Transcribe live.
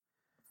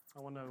I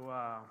want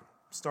to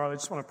start. I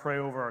just want to pray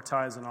over our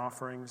tithes and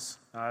offerings.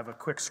 I have a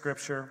quick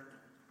scripture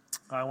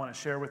I want to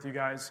share with you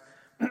guys,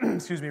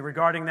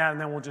 regarding that, and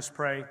then we'll just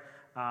pray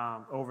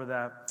over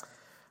that.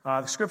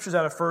 The scripture's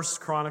out of 1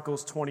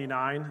 Chronicles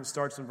 29. It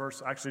starts in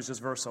it's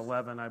just verse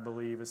 11, I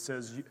believe. It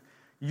says,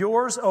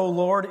 "Yours, O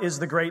Lord, is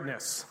the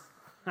greatness."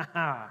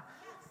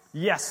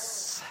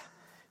 Yes.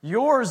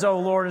 Yours, O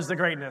Lord, is the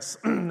greatness.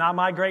 Not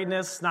my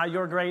greatness, not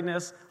your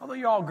greatness, although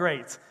you're all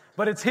great.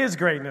 But it's His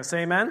greatness,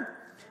 amen?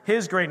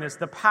 His greatness,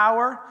 the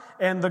power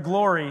and the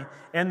glory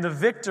and the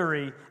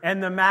victory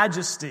and the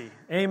majesty.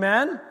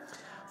 Amen?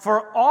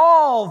 For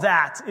all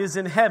that is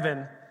in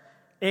heaven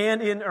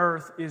and in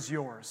earth is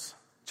yours.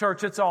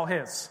 Church, it's all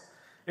His.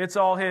 It's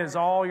all His.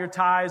 All your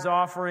tithes,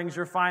 offerings,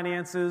 your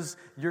finances,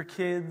 your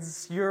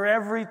kids, your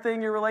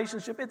everything, your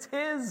relationship, it's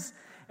His.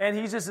 And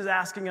He just is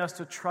asking us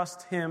to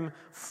trust Him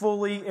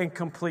fully and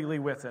completely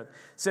with it. It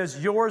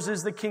says, "Yours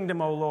is the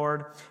kingdom, O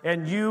Lord,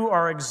 and you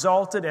are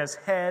exalted as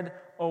head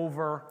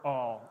over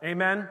all."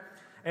 Amen?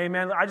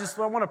 Amen. I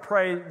want to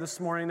pray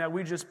this morning that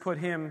we just put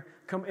Him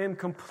in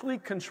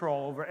complete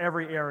control over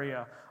every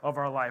area of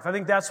our life. I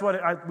think that's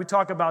what we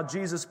talk about,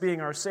 Jesus being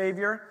our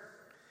Savior,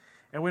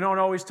 and we don't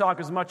always talk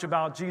as much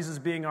about Jesus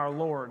being our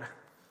Lord.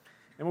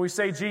 And when we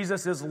say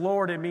Jesus is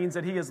Lord, it means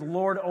that He is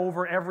Lord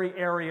over every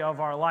area of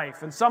our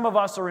life. And some of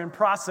us are in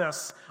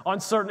process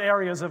on certain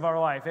areas of our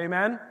life.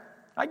 Amen?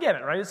 I get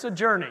it, right? It's a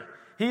journey.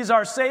 He's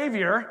our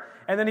Savior,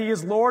 and then He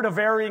is Lord of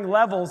varying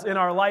levels in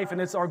our life, and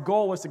it's our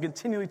goal is to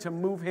continually to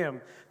move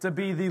Him to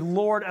be the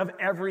Lord of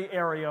every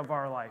area of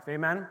our life.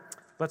 Amen?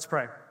 Let's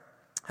pray.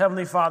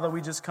 Heavenly Father, we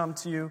just come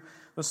to You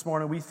this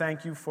morning. We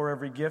thank You for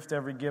every gift,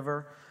 every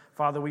giver.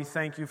 Father, we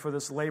thank You for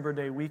this Labor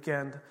Day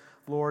weekend,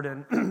 Lord,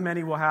 and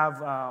many will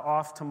have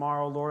off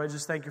tomorrow, Lord. I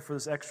just thank You for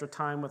this extra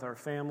time with our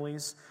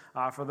families.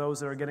 For those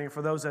that are getting it,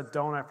 for those that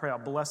don't, I pray a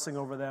blessing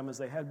over them as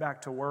they head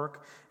back to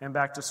work and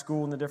back to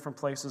school in the different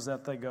places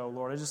that they go,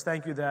 Lord. I just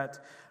thank You that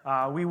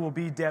we will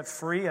be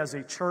debt-free as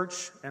a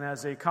church and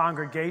as a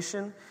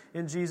congregation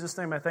in Jesus'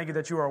 name. I thank You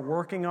that You are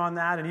working on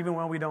that, and even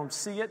when we don't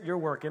see it, You're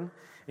working.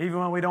 Even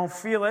when we don't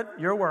feel it,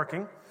 You're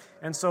working.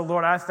 And so,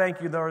 Lord, I thank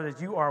You, Lord,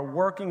 that You are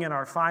working in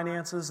our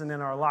finances and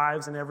in our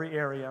lives in every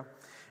area.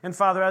 And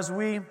Father, as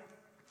we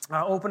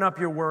open up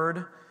Your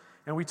word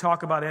and we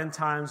talk about end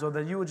times, Lord,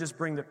 that You would just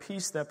bring the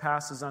peace that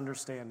passes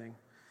understanding,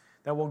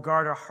 that will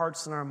guard our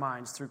hearts and our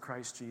minds through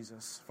Christ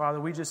Jesus.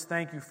 Father, we just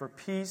thank You for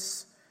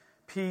peace,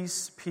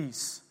 peace,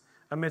 peace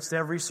amidst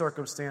every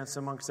circumstance,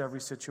 amongst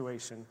every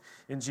situation.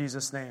 In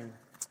Jesus' name,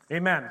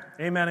 amen,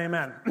 amen,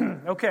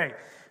 amen. Okay,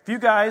 if you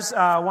guys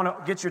want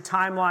to get your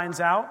timelines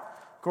out,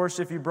 of course,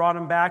 if you brought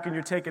them back and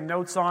you're taking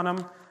notes on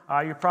them,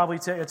 you probably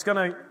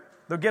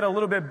they'll get a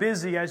little bit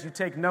busy as you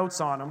take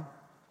notes on them.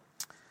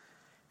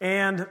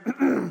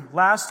 And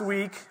last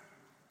week,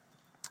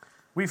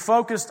 we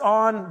focused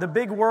on the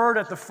big word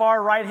at the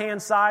far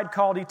right-hand side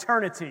called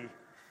eternity.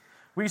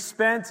 We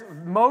spent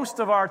most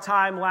of our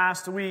time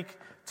last week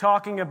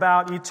talking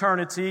about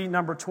eternity,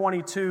 number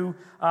 22,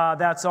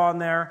 that's on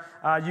there.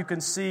 You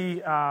can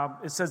see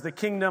it says the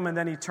kingdom and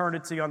then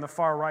eternity on the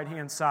far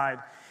right-hand side.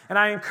 And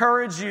I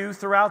encourage you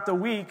throughout the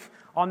week,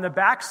 on the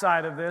back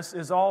side of this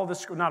is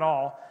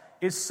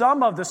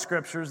some of the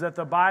scriptures that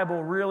the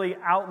Bible really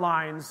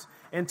outlines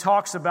and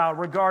talks about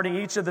regarding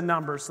each of the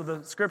numbers. So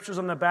the scriptures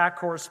on the back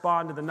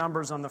correspond to the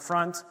numbers on the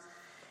front.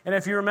 And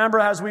if you remember,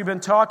 as we've been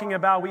talking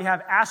about, we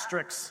have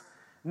asterisks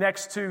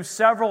next to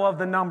several of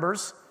the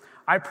numbers.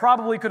 I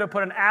probably could have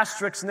put an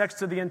asterisk next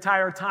to the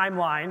entire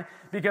timeline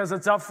because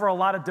it's up for a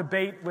lot of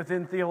debate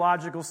within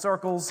theological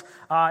circles,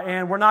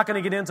 and we're not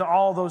going to get into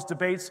all those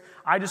debates.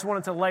 I just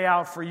wanted to lay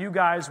out for you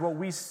guys what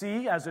we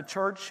see as a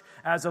church,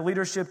 as a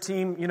leadership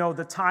team,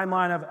 the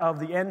timeline of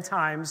the end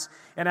times,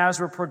 and as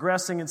we're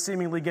progressing and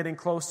seemingly getting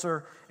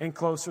closer and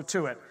closer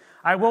to it.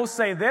 I will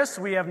say this,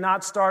 we have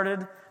not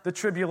started the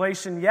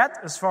tribulation yet,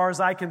 as far as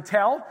I can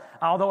tell,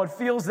 although it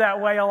feels that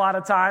way a lot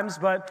of times,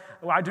 but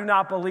I do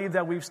not believe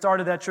that we've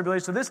started that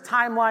tribulation. So this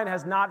timeline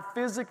has not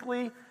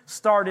physically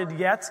started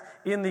yet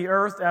in the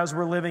earth as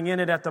we're living in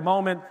it at the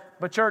moment,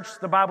 but church,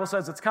 the Bible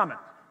says it's coming.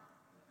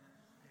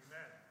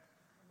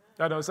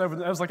 I know, so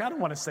I was like, I don't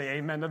want to say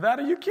amen to that.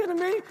 Are you kidding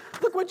me?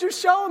 Look what you're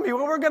showing me,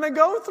 what we're going to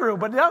go through.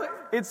 But no,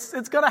 it's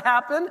going to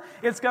happen.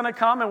 It's going to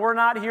come, and we're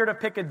not here to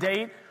pick a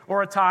date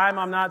or a time.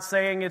 I'm not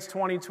saying it's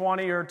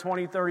 2020 or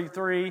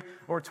 2033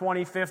 or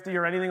 2050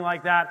 or anything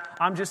like that.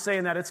 I'm just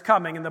saying that it's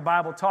coming, and the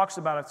Bible talks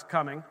about it's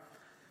coming.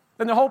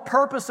 And the whole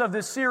purpose of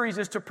this series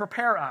is to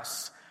prepare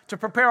us, to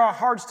prepare our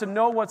hearts to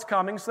know what's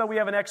coming so that we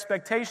have an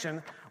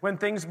expectation when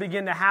things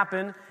begin to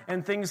happen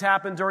and things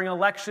happen during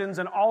elections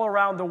and all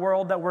around the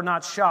world that we're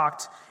not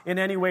shocked in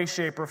any way,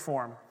 shape, or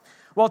form.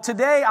 Well,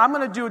 today I'm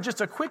going to do just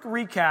a quick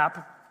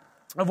recap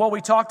of what we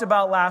talked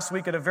about last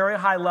week at a very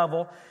high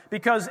level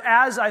because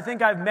as I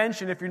think I've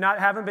mentioned, if you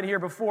haven't been here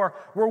before,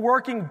 we're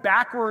working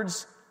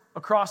backwards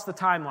across the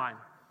timeline.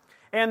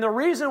 And the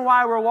reason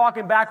why we're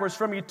walking backwards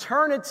from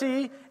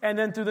eternity and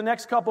then through the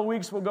next couple of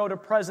weeks we'll go to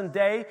present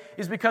day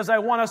is because I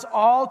want us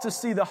all to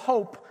see the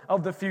hope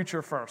of the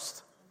future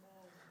first.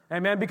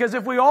 Amen. Because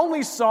if we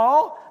only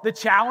saw the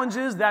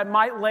challenges that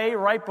might lay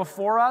right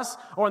before us,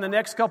 or in the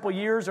next couple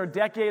years, or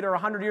decade, or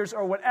 100 years,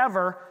 or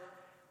whatever,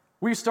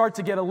 we start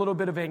to get a little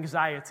bit of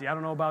anxiety. I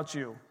don't know about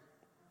you,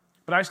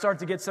 but I start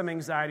to get some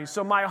anxiety.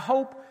 So my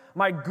hope,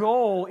 my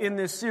goal in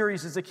this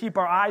series is to keep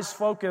our eyes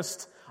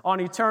focused on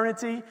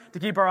eternity, to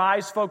keep our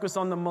eyes focused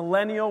on the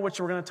millennial, which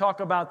we're going to talk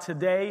about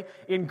today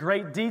in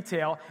great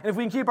detail. And if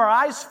we can keep our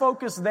eyes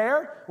focused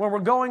there, when we're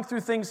going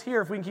through things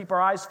here, if we can keep our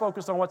eyes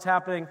focused on what's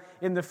happening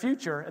in the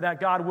future, that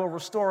God will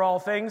restore all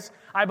things,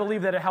 I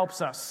believe that it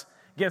helps us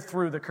get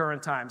through the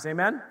current times.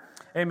 Amen?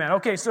 Amen.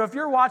 Okay, so if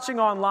you're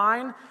watching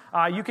online,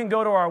 you can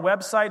go to our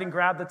website and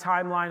grab the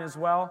timeline as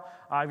well.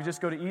 If you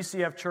just go to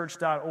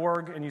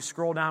ecfchurch.org and you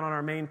scroll down on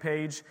our main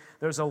page,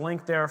 there's a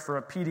link there for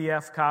a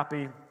PDF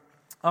copy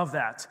of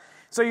that.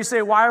 So you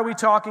say, why are we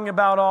talking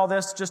about all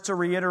this? Just to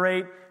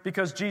reiterate,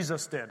 because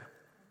Jesus did.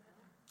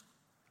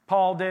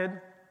 Paul did.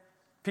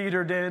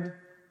 Peter did.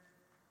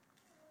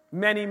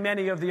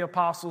 Many of the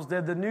apostles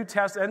did. The New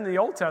Testament and the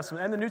Old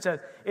Testament and the New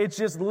Testament, it's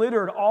just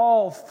littered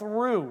all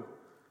through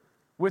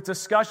with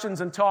discussions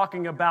and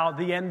talking about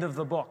the end of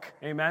the book.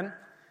 Amen?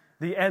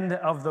 The end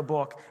of the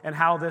book and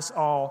how this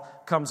all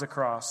comes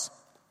across.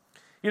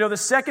 You know, the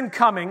second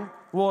coming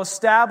will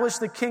establish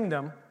the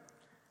kingdom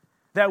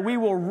that we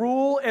will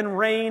rule and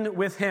reign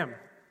with him.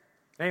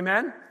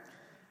 Amen?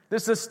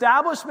 This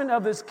establishment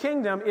of this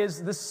kingdom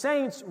is the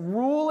saints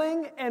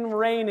ruling and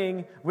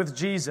reigning with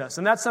Jesus.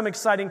 And that's some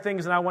exciting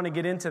things, and I want to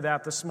get into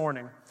that this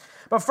morning.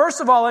 But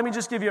first of all, let me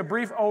just give you a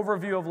brief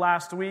overview of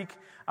last week.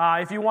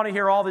 If you want to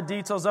hear all the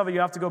details of it, you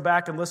have to go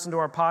back and listen to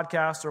our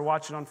podcast or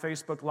watch it on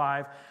Facebook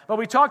Live. But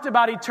we talked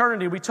about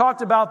eternity. We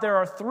talked about there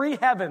are three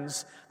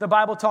heavens. The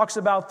Bible talks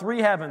about three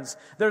heavens.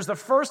 There's the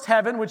first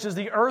heaven, which is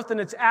the earth and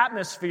its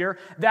atmosphere.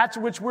 That's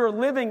which we're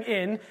living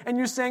in. And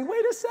you're saying,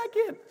 wait a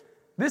second.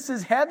 This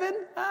is heaven?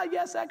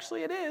 Yes,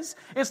 actually it is.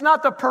 It's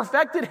not the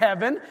perfected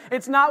heaven.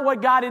 It's not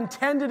what God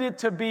intended it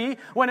to be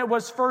when it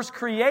was first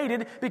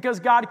created,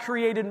 because God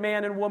created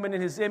man and woman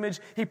in his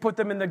image. He put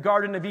them in the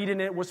Garden of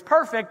Eden and it was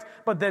perfect,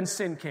 but then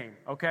sin came,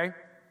 okay?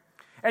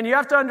 And you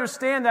have to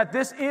understand that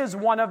this is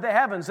one of the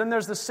heavens. And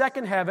there's the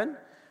second heaven,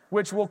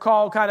 which we'll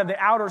call kind of the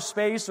outer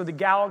space or the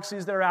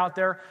galaxies that are out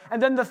there.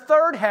 And then the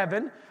third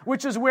heaven,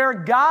 which is where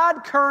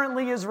God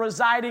currently is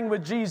residing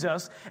with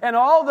Jesus. And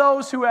all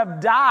those who have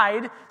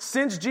died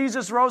since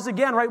Jesus rose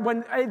again, right?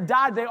 When they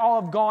died, they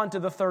all have gone to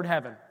the third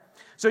heaven.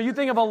 So you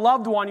think of a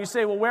loved one, you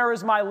say, well, where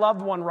is my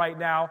loved one right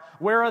now?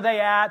 Where are they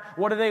at?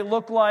 What do they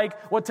look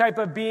like? What type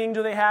of being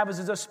do they have? Is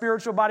it a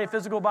spiritual body, a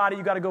physical body?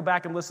 You got to go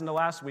back and listen to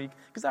last week,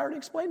 because I already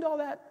explained all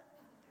that.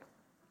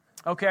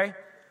 Okay?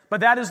 But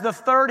that is the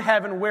third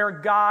heaven where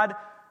God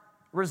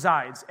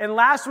resides. And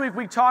last week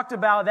we talked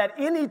about that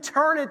in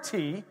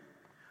eternity,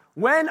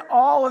 when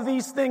all of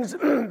these things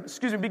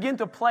begin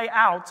to play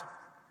out,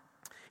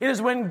 it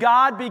is when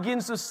God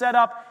begins to set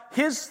up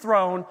his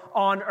throne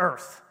on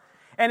earth.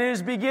 And it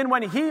is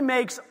when he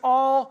makes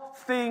all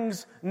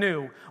things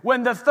new.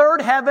 When the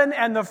third heaven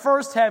and the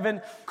first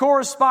heaven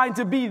correspond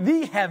to be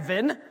the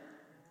heaven,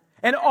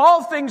 and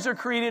all things are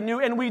created new,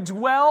 and we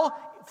dwell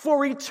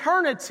for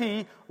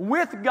eternity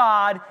with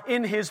God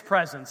in his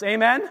presence.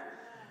 Amen?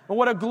 And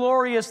what a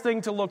glorious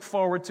thing to look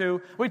forward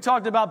to. We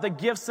talked about the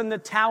gifts and the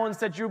talents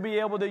that you'll be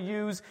able to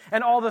use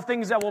and all the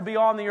things that will be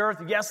on the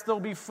earth. Yes,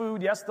 there'll be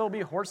food. Yes, there'll be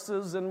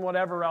horses and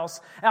whatever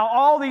else. Now,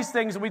 all these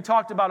things, we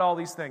talked about all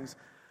these things.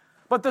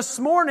 But this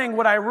morning,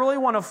 what I really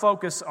want to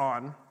focus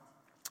on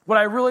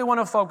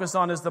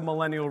is the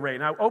millennial reign.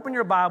 Now, open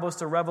your Bibles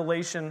to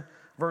Revelation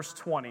verse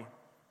 20.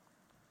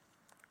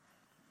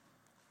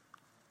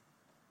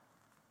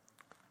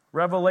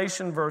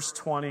 Revelation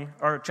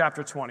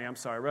chapter 20.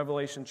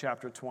 Revelation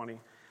chapter 20.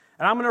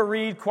 And I'm going to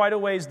read quite a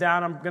ways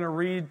down. I'm going to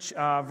read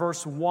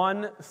verse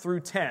 1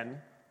 through 10.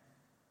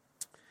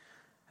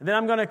 And then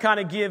I'm going to kind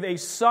of give a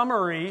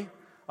summary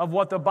of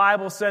what the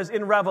Bible says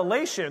in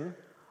Revelation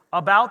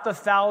about the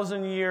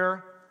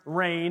 1,000-year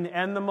reign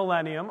and the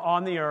millennium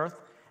on the earth.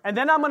 And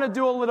then I'm going to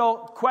do a little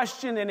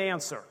question and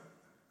answer.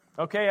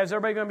 Okay, is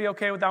everybody going to be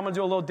okay with that? I'm going to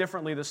do a little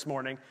differently this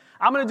morning.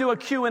 I'm going to do a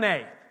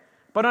Q&A.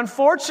 But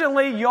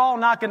unfortunately, y'all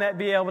not going to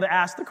be able to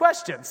ask the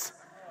questions.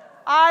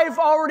 I've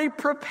already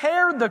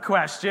prepared the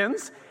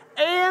questions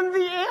and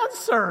the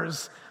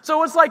answers.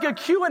 So it's like a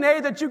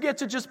Q&A that you get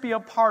to just be a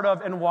part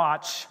of and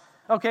watch.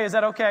 Okay, is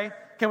that okay?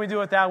 Can we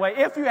do it that way?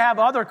 If you have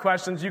other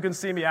questions, you can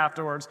see me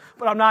afterwards.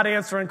 But I'm not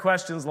answering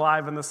questions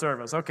live in the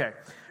service. Okay,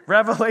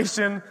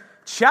 Revelation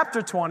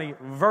chapter 20,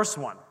 verse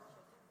 1.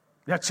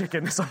 Yeah,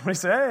 chicken. Somebody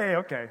say, hey,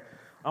 okay.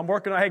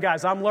 Hey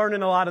guys, I'm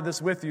learning a lot of this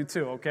with you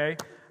too, okay?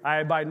 I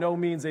am by no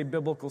means a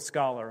biblical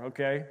scholar,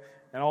 okay?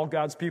 And all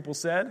God's people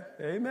said,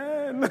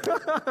 amen.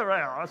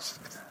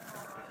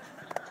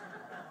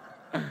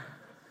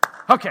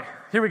 Okay,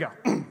 here we go.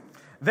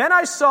 Then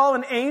I saw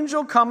an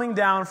angel coming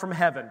down from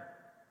heaven,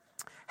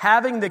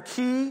 having the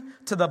key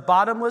to the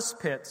bottomless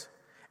pit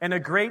and a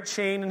great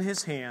chain in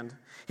his hand.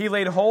 He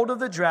laid hold of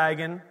the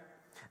dragon,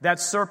 that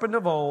serpent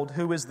of old,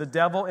 who is the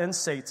devil and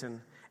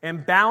Satan,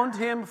 and bound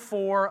him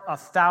for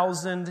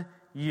 1,000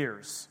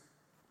 years.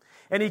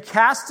 And he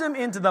cast him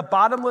into the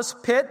bottomless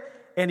pit,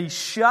 and he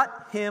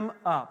shut him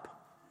up.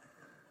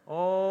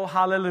 Oh,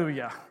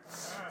 hallelujah.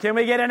 Can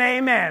we get an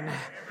amen?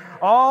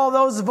 All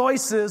those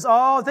voices,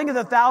 think of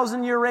the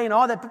 1,000-year reign,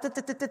 all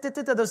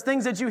that, those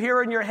things that you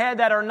hear in your head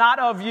that are not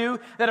of you,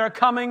 that are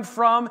coming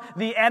from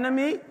the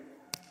enemy,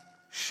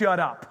 shut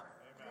up.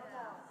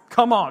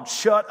 Come on,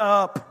 shut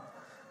up.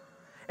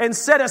 And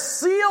set a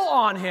seal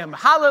on him.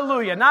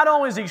 Hallelujah. Not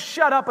only is he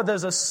shut up, but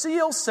there's a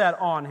seal set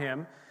on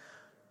him,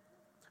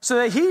 so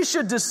that he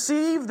should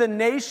deceive the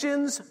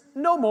nations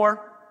no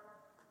more,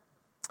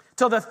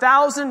 till the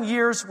 1,000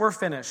 years were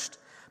finished.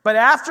 But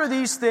after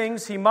these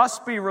things, he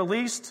must be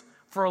released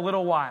for a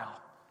little while.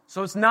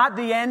 So it's not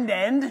the end.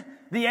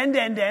 The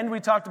end. We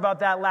talked about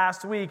that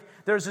last week.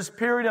 There's this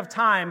period of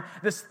time,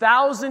 this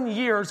 1,000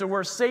 years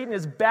where Satan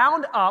is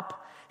bound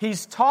up,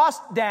 he's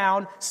tossed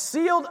down,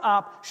 sealed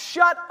up,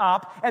 shut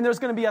up, and there's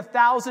going to be a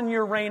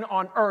 1,000-year reign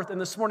on earth. And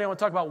this morning I want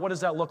to talk about what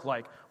does that look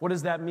like? What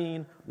does that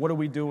mean? What are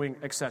we doing?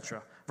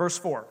 Etc. Verse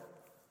 4.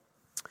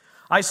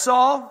 I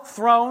saw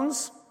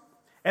thrones,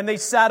 and they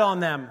sat on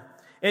them,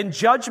 and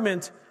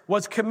judgment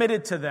was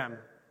committed to them.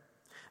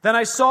 Then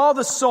I saw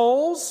the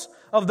souls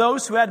of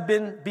those who had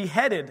been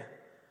beheaded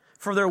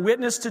for their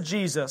witness to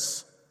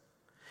Jesus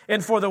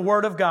and for the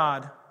word of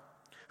God,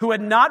 who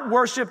had not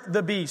worshipped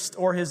the beast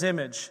or his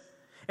image,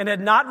 and had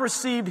not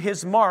received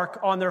his mark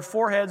on their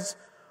foreheads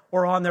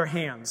or on their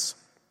hands.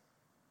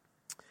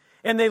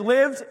 And they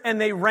lived and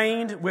they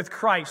reigned with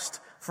Christ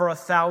for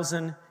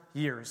 1,000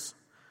 years.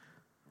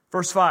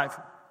 Verse 5.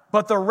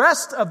 But the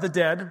rest of the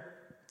dead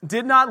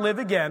did not live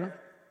again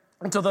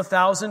until the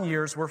 1,000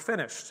 years were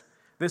finished.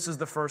 This is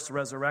the first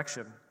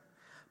resurrection.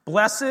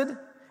 Blessed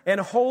and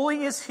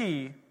holy is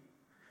he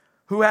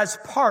who has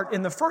part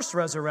in the first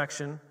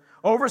resurrection.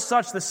 Over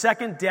such the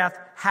second death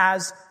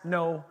has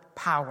no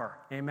power.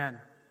 Amen.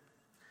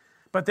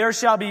 But these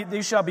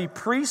shall be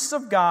priests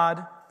of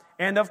God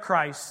and of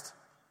Christ,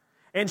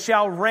 and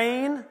shall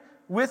reign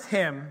with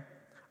him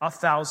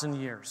 1,000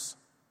 years.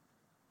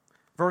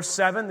 Verse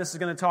 7, this is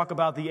going to talk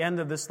about the end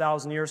of this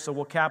 1,000 years, so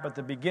we'll cap at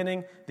the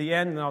beginning, the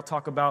end, and I'll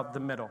talk about the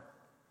middle.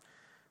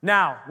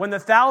 Now, when the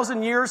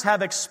 1,000 years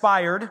have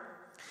expired,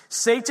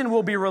 Satan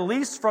will be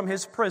released from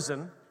his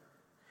prison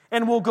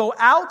and will go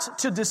out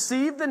to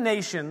deceive the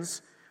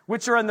nations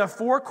which are in the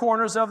four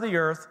corners of the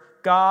earth,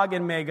 Gog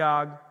and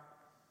Magog,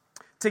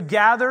 to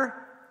gather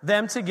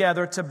them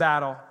together to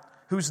battle,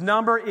 whose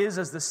number is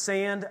as the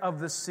sand of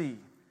the sea.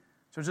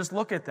 So just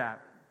look at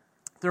that.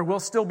 There will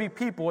still be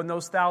people in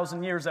those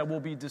 1,000 years that will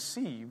be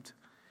deceived.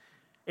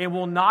 They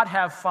will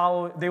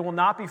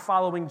not be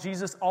following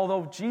Jesus,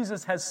 although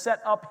Jesus has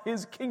set up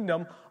his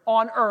kingdom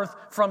on earth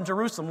from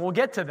Jerusalem. We'll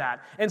get to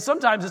that. And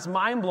sometimes it's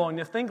mind-blowing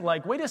to think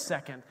like, wait a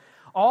second,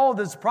 all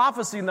this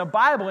prophecy in the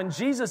Bible, and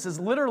Jesus is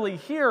literally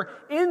here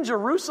in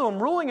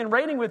Jerusalem, ruling and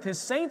reigning with his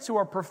saints who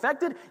are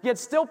perfected, yet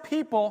still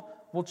people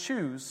will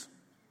choose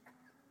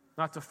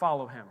not to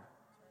follow him.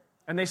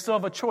 And they still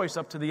have a choice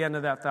up to the end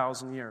of that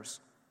 1,000 years.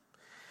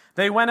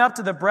 They went up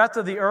to the breadth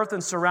of the earth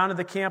and surrounded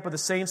the camp of the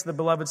saints of the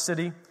beloved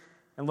city.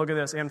 And look at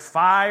this. And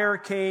fire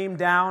came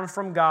down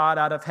from God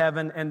out of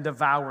heaven and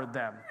devoured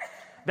them.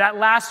 That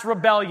last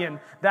rebellion,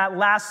 that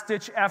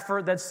last-ditch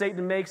effort that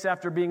Satan makes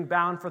after being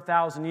bound for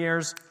 1,000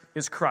 years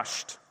is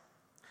crushed.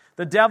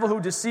 The devil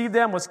who deceived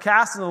them was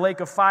cast in the lake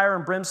of fire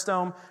and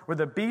brimstone, where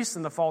the beast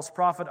and the false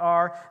prophet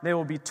are. They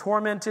will be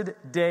tormented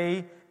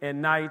day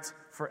and night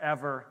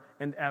forever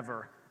and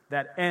ever.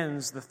 That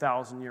ends the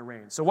 1,000-year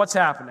reign. So what's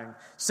happening?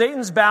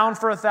 Satan's bound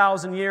for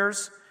 1,000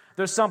 years.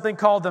 There's something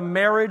called the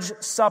marriage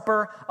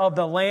supper of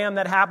the Lamb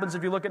that happens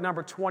if you look at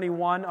number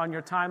 21 on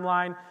your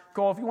timeline.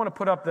 Cole, if you want to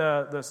put up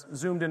the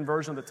zoomed-in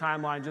version of the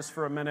timeline just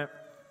for a minute.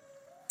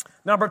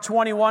 Number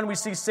 21, we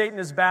see Satan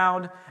is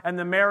bound, and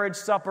the marriage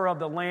supper of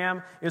the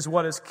Lamb is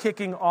what is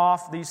kicking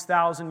off these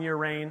 1,000-year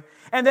reign.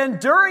 And then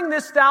during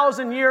this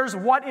 1,000 years,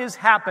 what is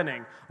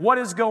happening? What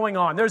is going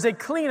on? There's a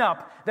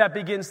cleanup that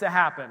begins to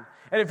happen.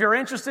 And if you're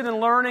interested in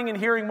learning and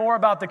hearing more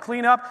about the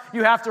cleanup,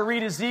 you have to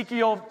read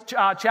Ezekiel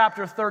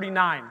chapter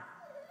 39.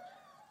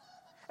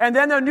 And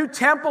then a new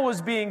temple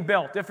is being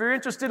built. If you're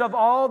interested of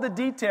all the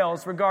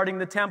details regarding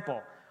the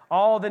temple,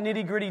 all the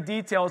nitty-gritty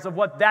details of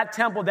what that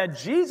temple that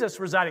Jesus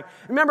residing.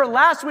 Remember,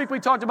 last week we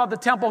talked about the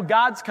temple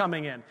God's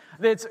coming in.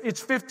 It's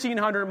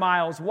 1,500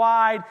 miles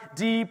wide,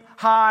 deep,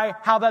 high,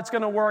 how that's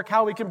going to work,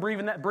 how we can breathe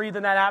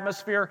in that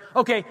atmosphere.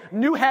 Okay,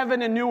 new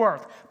heaven and new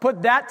earth.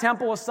 Put that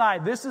temple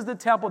aside. This is the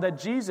temple that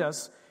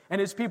Jesus and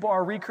his people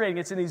are recreating.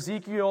 It's in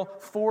Ezekiel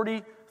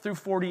 40 through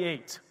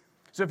 48.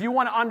 So if you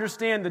want to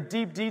understand the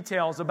deep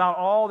details about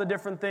all the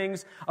different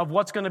things of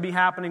what's going to be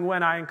happening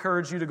when, I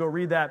encourage you to go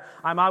read that.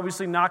 I'm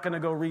obviously not going to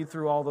go read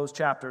through all those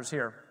chapters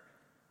here.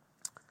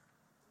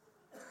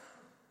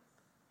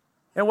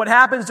 And what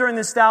happens during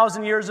this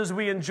 1,000 years is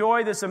we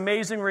enjoy this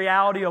amazing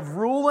reality of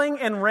ruling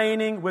and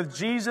reigning with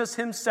Jesus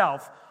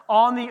himself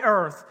on the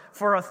earth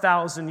for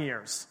 1,000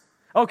 years.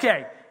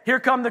 Okay, here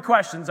come the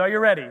questions. Are you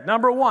ready?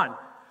 Number one,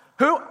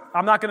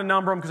 I'm not going to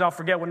number them because I'll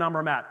forget what number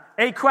I'm at.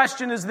 A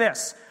question is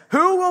this: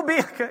 Who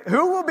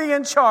will be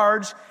in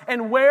charge,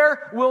 and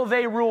where will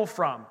they rule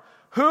from?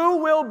 Who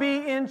will be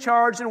in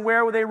charge and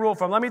where will they rule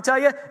from? Let me tell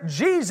you,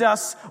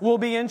 Jesus will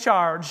be in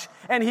charge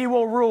and he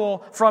will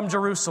rule from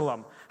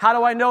Jerusalem. How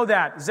do I know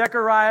that?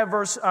 Zechariah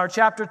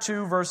chapter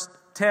 2, verse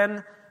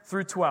 10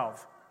 through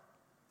 12.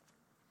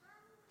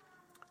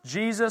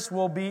 Jesus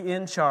will be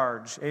in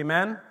charge.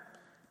 Amen?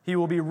 He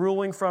will be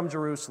ruling from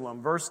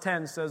Jerusalem. Verse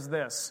 10 says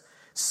this,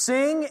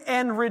 sing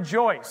and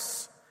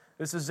rejoice.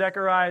 This is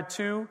Zechariah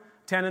 2,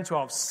 10 and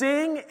 12.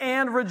 Sing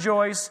and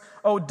rejoice,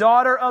 O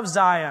daughter of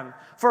Zion.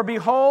 For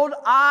behold,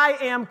 I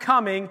am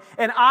coming,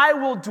 and I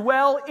will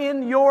dwell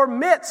in your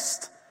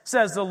midst,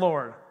 says the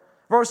Lord.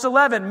 Verse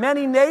 11,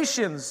 many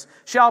nations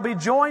shall be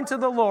joined to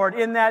the Lord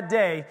in that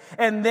day,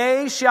 and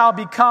they shall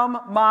become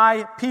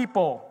my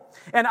people,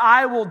 and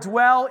I will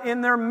dwell in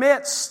their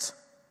midst.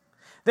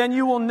 Then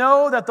you will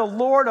know that the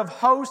Lord of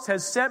hosts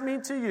has sent me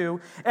to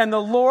you, and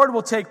the Lord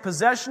will take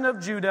possession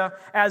of Judah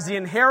as the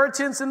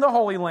inheritance in the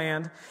Holy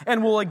Land,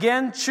 and will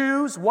again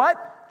choose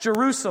what?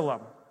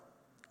 Jerusalem.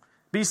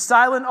 Be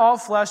silent, all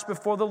flesh,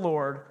 before the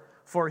Lord,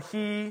 for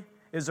he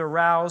is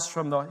aroused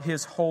from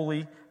his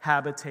holy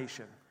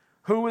habitation.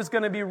 Who is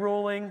going to be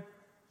ruling?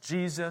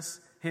 Jesus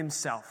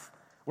himself.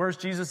 Where's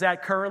Jesus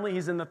at currently?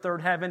 He's in the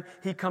third heaven.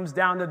 He comes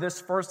down to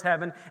this first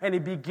heaven, and he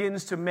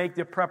begins to make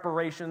the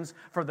preparations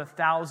for the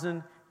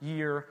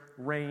 1,000-year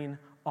reign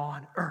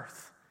on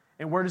earth.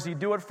 And where does he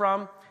do it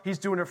from? He's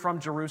doing it from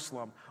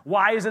Jerusalem.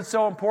 Why is it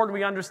so important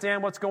we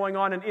understand what's going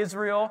on in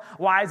Israel?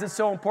 Why is it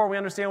so important we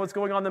understand what's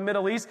going on in the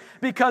Middle East?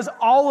 Because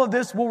all of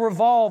this will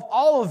revolve,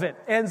 all of it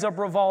ends up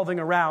revolving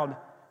around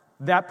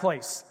that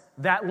place,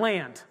 that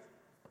land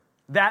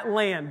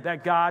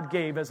that God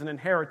gave as an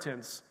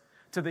inheritance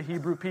to the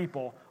Hebrew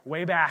people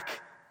way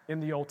back in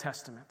the Old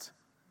Testament.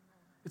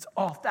 It's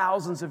all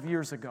thousands of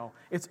years ago.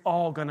 It's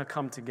all going to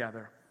come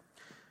together.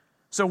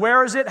 So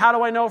where is it? How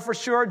do I know for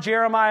sure?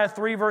 Jeremiah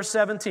 3, verse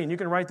 17. You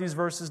can write these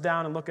verses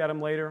down and look at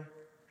them later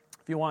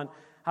if you want.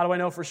 How do I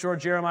know for sure?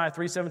 Jeremiah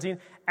 3:17.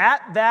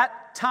 At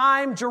that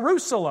time,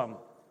 Jerusalem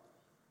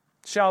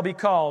shall be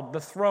called the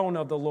throne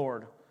of the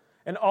Lord,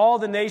 and all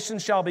the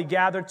nations shall be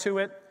gathered to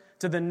it,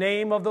 to the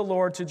name of the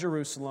Lord, to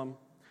Jerusalem.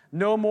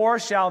 No more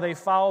shall they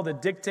follow the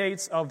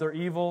dictates of their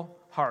evil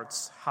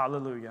hearts.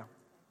 Hallelujah.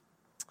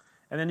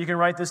 And then you can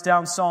write this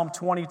down, Psalm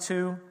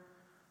 22,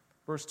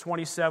 verse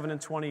 27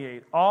 and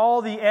 28.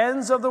 All the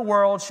ends of the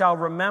world shall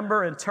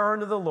remember and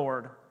turn to the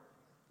Lord,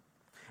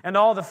 and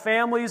all the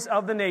families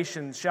of the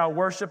nations shall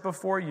worship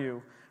before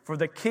you. For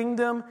the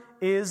kingdom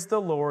is the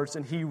Lord's,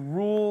 and he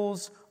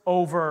rules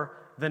over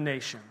the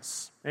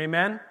nations.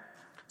 Amen?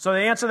 So to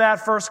answer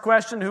that first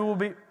question, who will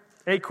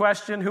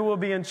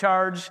be in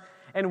charge,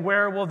 and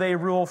where will they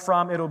rule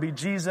from? It'll be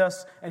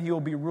Jesus, and he will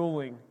be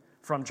ruling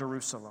from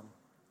Jerusalem.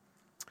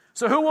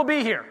 So who will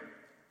be here?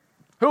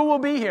 Who will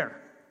be here?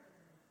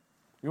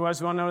 You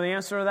guys want to know the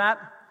answer to that?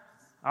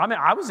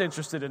 I was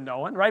interested in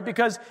knowing, right?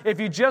 Because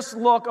if you just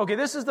look, okay,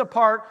 this is the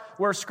part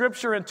where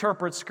Scripture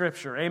interprets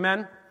Scripture,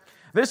 amen?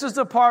 This is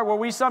the part where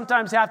we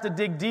sometimes have to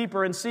dig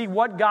deeper and see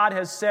what God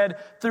has said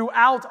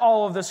throughout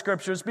all of the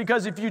Scriptures,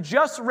 because if you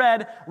just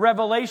read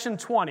Revelation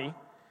 20,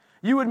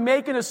 you would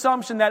make an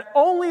assumption that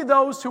only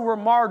those who were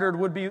martyred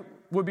would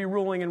be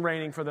ruling and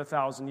reigning for the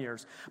 1,000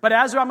 years. But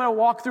as I'm going to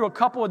walk through a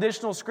couple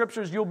additional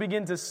scriptures, you'll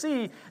begin to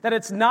see that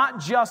it's not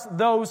just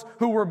those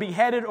who were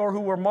beheaded or who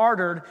were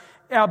martyred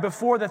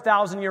before the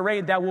 1,000-year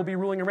reign that will be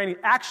ruling and reigning.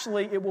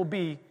 Actually, it will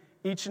be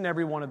each and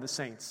every one of the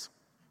saints.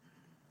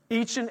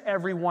 Each and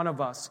every one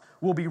of us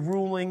will be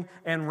ruling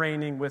and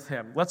reigning with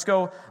him. Let's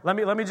go. Let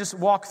me just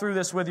walk through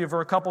this with you for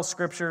a couple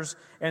scriptures,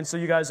 and so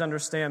you guys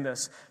understand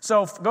this.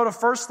 So go to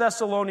 1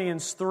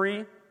 Thessalonians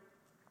 3,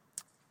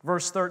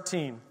 verse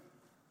 13.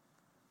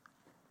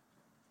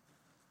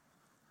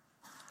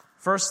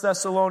 1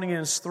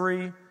 Thessalonians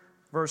 3,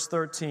 verse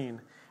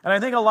 13. And I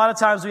think a lot of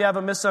times we have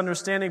a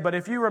misunderstanding, but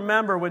if you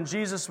remember when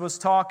Jesus was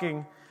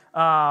talking,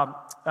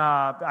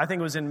 I think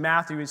it was in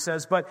Matthew, he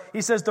says,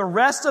 the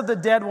rest of the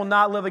dead will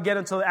not live again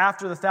until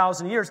after the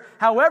 1,000 years.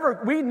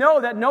 However, we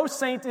know that no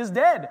saint is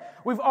dead.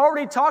 We've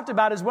already talked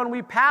about is when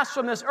we pass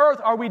from this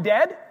earth, are we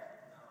dead?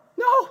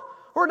 No,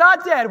 we're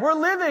not dead. We're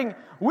living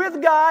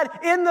with God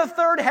in the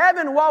third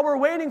heaven while we're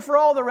waiting for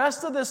all the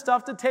rest of this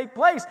stuff to take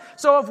place.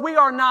 So if we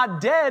are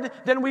not dead,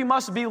 then we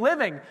must be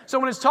living. So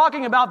when it's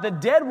talking about the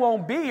dead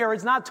won't be here,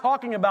 it's not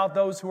talking about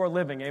those who are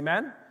living.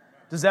 Amen?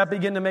 Does that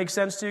begin to make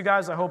sense to you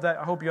guys? I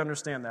hope you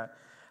understand that.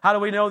 How do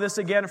we know this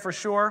again for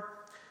sure?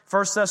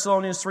 1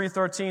 Thessalonians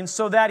 3:13,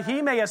 so that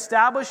he may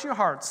establish your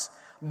hearts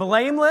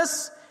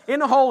blameless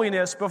in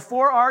holiness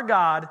before our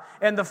God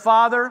and the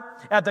Father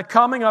at the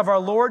coming of our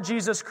Lord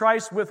Jesus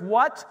Christ with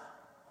what?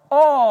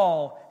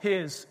 All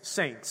his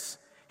saints.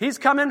 He's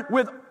coming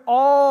with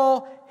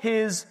all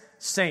his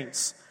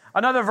saints.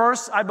 Another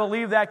verse I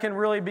believe that can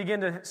really begin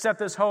to set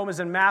this home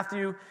is in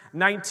Matthew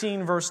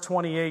 19, verse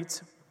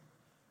 28.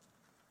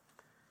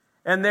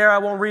 And there, I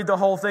won't read the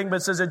whole thing, but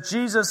it says that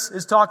Jesus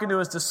is talking to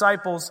his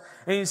disciples,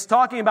 and he's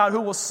talking about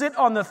who will sit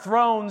on the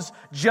thrones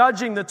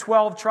judging the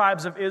 12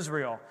 tribes of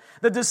Israel.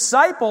 The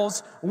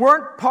disciples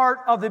weren't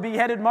part of the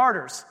beheaded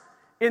martyrs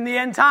in the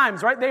end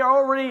times, right? They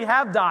already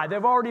have died.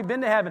 They've already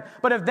been to heaven.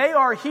 But if they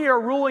are here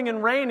ruling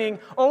and reigning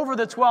over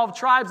the 12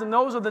 tribes, and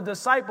those are the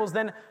disciples,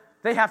 then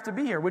they have to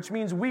be here, which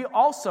means we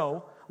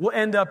also will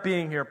end up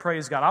being here.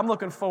 Praise God. I'm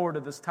looking forward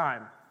to this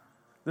time,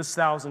 this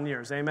 1,000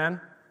 years.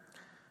 Amen?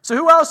 So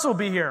who else will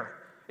be here?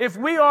 If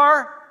we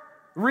are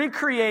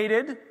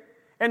recreated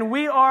and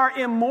we are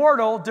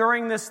immortal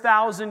during this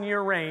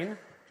 1,000-year reign,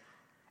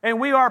 and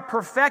we are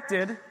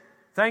perfected,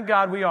 thank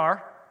God we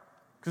are,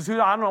 because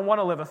I don't want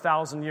to live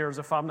 1,000 years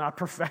if I'm not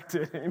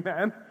perfected.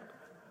 Amen?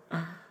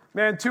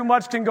 Man, too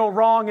much can go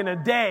wrong in a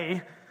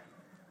day.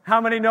 How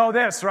many know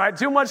this, right?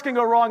 Too much can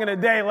go wrong in a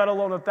day, let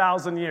alone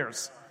 1,000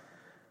 years.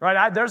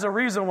 Right? There's a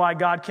reason why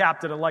God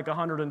capped it at like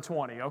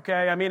 120,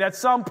 okay? I mean, at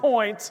some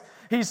point,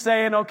 he's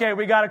saying, okay,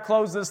 we got to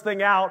close this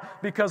thing out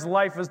because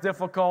life is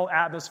difficult,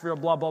 atmosphere,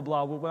 blah, blah,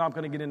 blah. We're not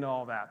going to get into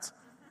all that.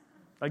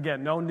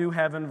 Again, no new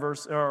heaven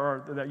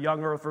or the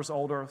young earth versus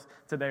old earth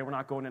today. We're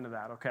not going into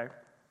that, okay?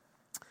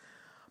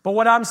 But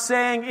what I'm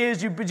saying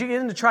is you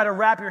begin to try to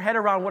wrap your head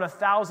around what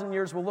 1,000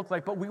 years will look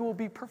like, but we will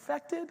be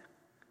perfected.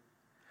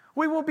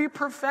 We will be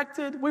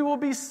perfected. We will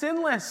be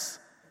sinless.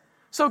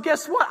 So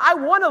guess what? I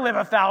want to live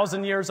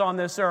 1,000 years on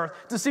this earth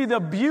to see the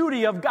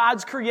beauty of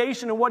God's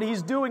creation and what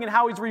he's doing and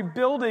how he's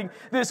rebuilding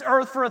this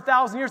earth for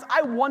 1,000 years.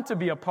 I want to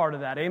be a part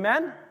of that.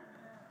 Amen?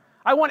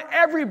 I want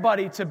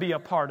everybody to be a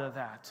part of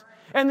that.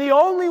 And the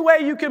only way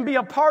you can be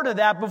a part of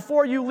that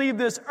before you leave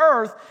this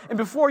earth and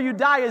before you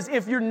die is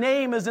if your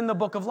name is in the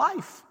book of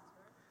life.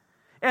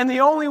 And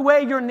the only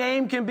way your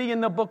name can be in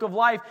the book of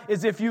life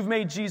is if you've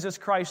made Jesus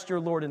Christ your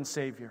Lord and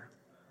Savior.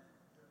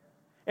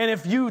 And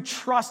if you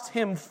trust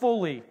him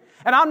fully.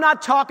 And I'm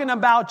not talking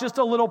about just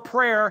a little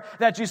prayer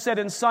that you said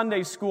in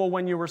Sunday school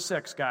when you were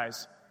 6,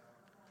 guys.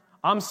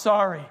 I'm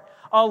sorry.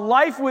 A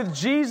life with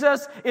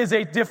Jesus is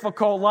a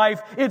difficult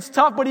life. It's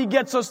tough, but he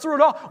gets us through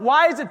it all.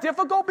 Why is it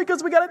difficult?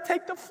 Because we got to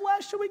take the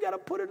flesh and we got to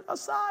put it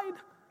aside.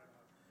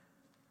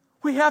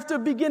 We have to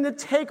begin to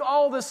take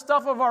all the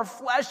stuff of our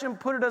flesh and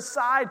put it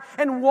aside.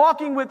 And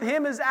walking with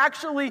him is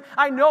actually,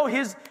 I know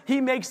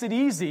he makes it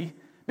easy,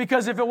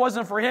 because if it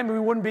wasn't for him, we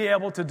wouldn't be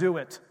able to do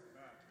it.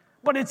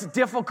 But it's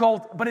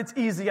difficult, but it's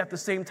easy at the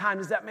same time.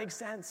 Does that make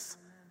sense?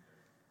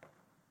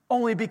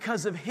 Only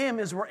because of him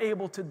is we're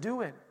able to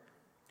do it.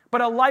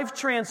 But a life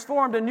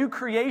transformed, a new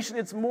creation,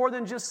 it's more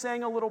than just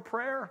saying a little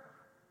prayer.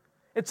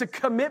 It's a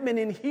commitment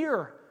in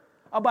here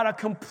about a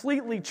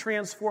completely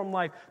transformed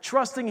life,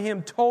 trusting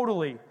him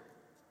totally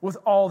with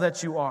all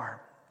that you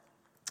are.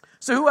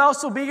 So who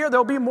else will be here?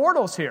 There'll be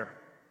mortals here.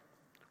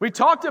 We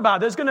talked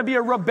about there's going to be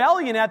a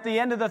rebellion at the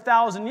end of the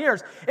 1,000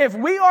 years. If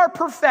we are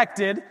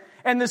perfected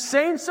and the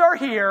saints are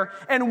here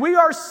and we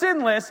are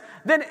sinless,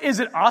 then is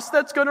it us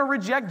that's going to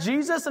reject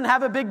Jesus and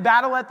have a big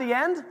battle at the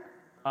end?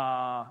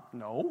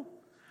 No.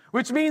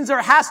 Which means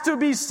there has to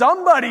be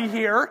somebody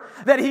here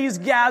that he's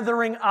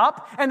gathering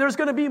up, and there's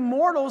going to be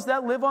mortals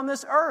that live on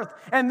this earth.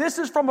 And this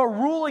is from a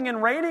ruling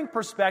and reigning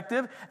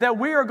perspective that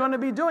we are going to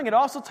be doing. It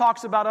also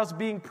talks about us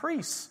being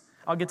priests.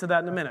 I'll get to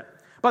that in a minute.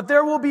 But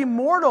there will be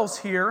mortals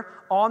here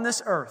on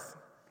this earth.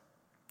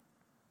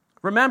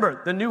 Remember,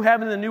 the new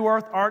heaven and the new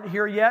earth aren't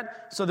here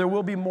yet, so there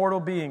will be mortal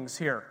beings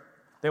here.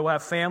 They will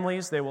have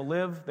families, they will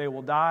live, they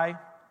will die.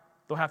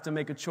 They'll have to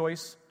make a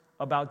choice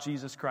about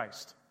Jesus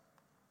Christ.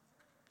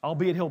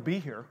 Albeit he'll be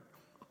here,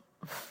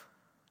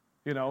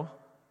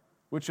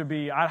 which would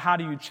be, how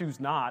do you choose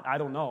not? I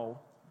don't know.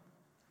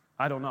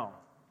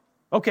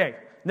 Okay,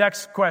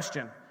 next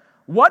question.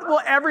 What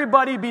will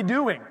everybody be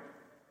doing?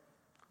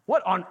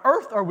 What on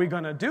earth are we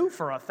going to do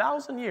for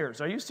 1,000 years?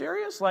 Are you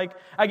serious?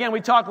 Again,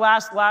 we talked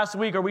last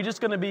week. Are we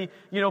just going to be,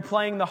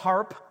 playing the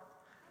harp,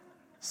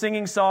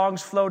 singing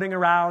songs, floating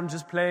around,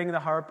 just playing the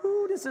harp?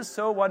 Ooh, this is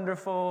so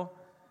wonderful.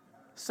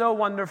 So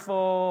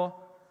wonderful.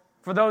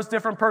 For those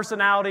different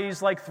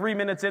personalities, 3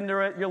 minutes into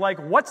it, you're like,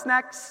 what's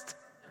next?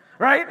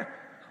 Right?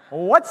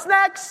 What's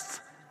next?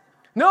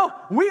 No,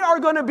 we are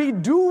going to be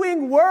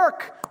doing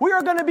work. We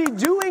are going to be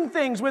doing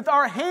things with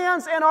our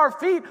hands and our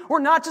feet. We're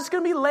not just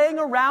going to be laying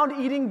around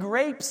eating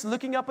grapes,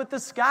 looking up at the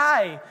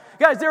sky.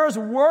 Guys, there is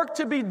work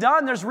to be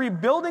done. There's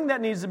rebuilding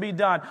that needs to be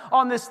done.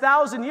 On this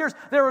 1,000 years,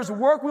 there is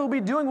work we'll be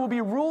doing. We'll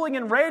be ruling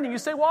and reigning. You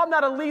say, well, I'm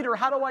not a leader.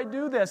 How do I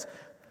do this?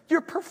 You're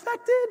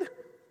perfected.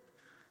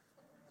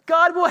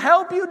 God will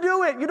help you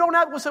do it. You don't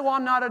have to say, well,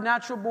 I'm not a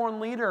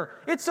natural-born leader.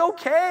 It's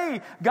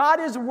okay.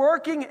 God is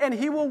working, and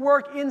he will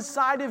work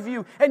inside of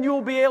you, and you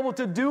will be able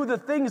to do the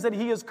things that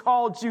he has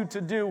called you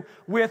to do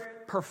with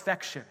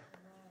perfection.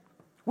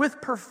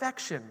 With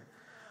perfection.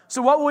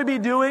 So what will we be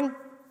doing?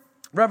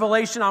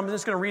 Revelation, I'm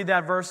just going to read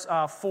that verse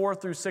 4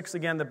 through 6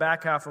 again, the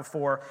back half of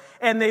 4.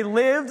 And they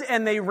lived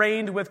and they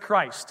reigned with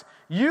Christ.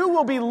 You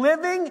will be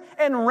living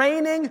and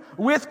reigning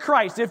with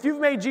Christ. If you've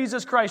made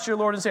Jesus Christ your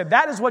Lord and Savior,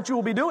 that is what you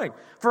will be doing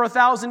for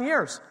 1,000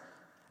 years.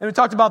 And we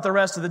talked about the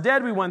rest of the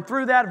dead. We went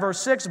through that. Verse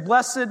 6,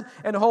 blessed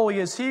and holy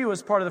is he who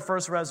was part of the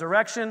first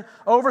resurrection.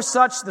 Over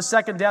such the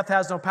second death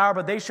has no power,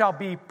 but they shall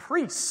be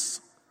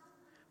priests.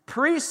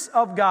 Priests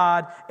of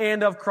God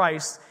and of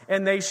Christ,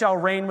 and they shall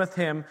reign with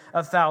him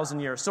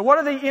 1,000 years. So what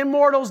are the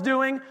immortals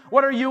doing?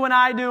 What are you and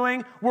I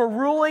doing? We're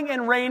ruling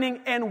and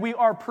reigning, and we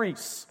are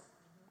priests.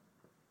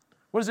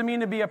 What does it mean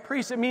to be a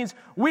priest? It means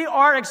we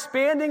are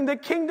expanding the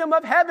kingdom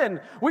of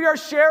heaven. We are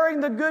sharing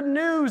the good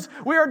news.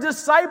 We are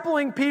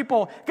discipling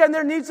people. Again,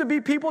 there needs to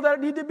be people that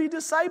need to be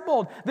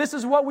discipled. This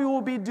is what we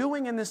will be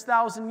doing in this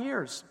 1,000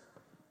 years.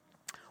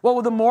 What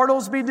will the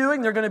mortals be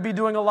doing? They're going to be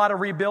doing a lot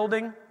of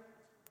rebuilding.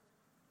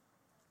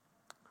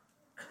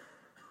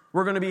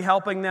 We're going to be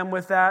helping them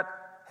with that.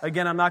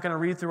 Again, I'm not going to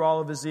read through all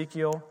of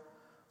Ezekiel.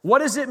 What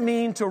does it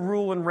mean to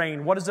rule and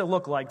reign? What does it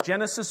look like?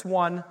 Genesis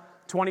 1,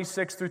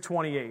 26 through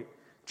 28.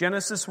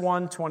 Genesis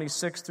 1,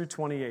 26 through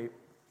 28.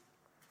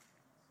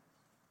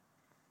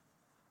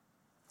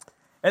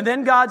 And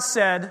then God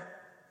said,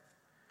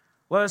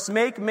 let us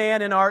make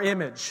man in our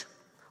image.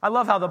 I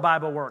love how the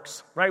Bible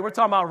works, right? We're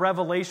talking about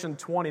Revelation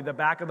 20, the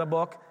back of the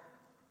book.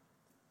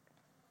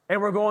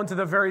 And we're going to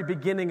the very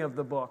beginning of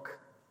the book,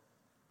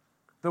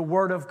 the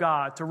Word of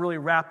God, to really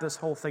wrap this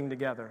whole thing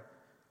together.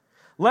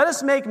 Let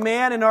us make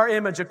man in our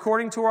image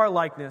according to our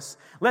likeness.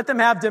 Let them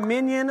have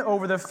dominion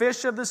over the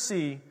fish of the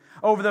sea,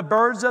 over the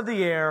birds of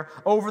the air,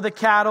 over the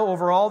cattle,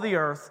 over all the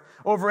earth,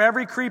 over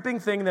every creeping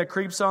thing that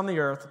creeps on the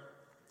earth.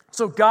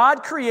 So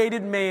God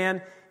created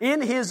man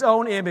in his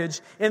own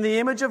image. In the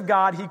image of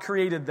God, he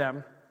created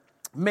them.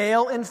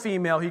 Male and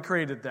female, he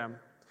created them.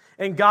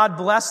 And God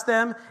blessed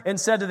them and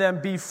said to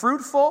them, be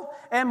fruitful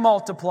and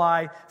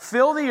multiply,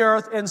 fill the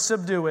earth and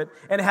subdue it,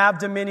 and have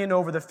dominion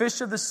over the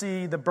fish of the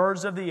sea, the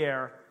birds of the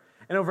air,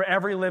 and over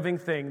every living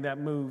thing that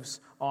moves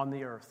on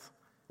the earth.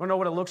 Want to know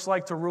what it looks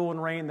like to rule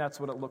and reign? That's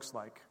what it looks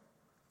like.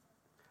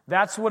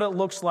 That's what it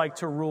looks like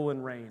to rule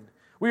and reign.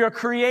 We are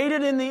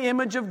created in the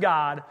image of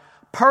God,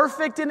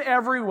 perfect in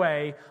every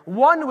way,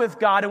 one with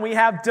God, and we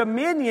have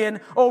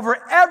dominion over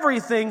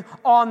everything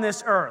on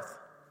this earth.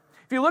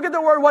 If you look at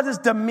the word, what does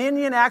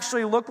dominion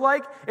actually look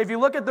like? If you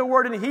look at the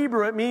word in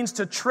Hebrew, it means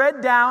to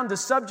tread down, to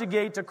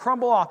subjugate, to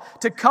crumble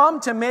off, to come,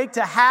 to make,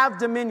 to have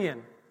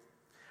dominion.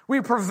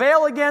 We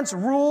prevail against,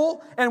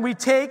 rule, and we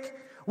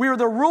are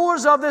the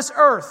rulers of this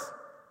earth,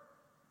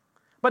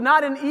 but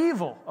not in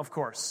evil, of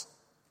course.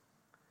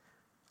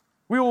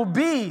 We will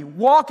be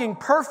walking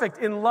perfect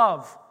in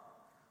love,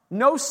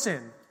 no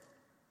sin.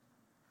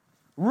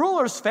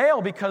 Rulers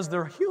fail because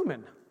they're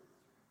human.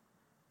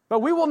 But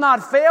we will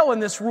not fail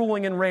in this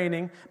ruling and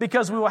reigning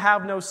because we will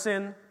have no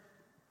sin,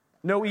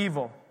 no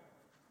evil,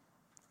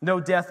 no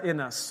death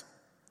in us.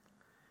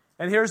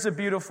 And here's the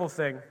beautiful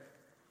thing.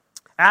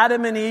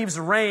 Adam and Eve's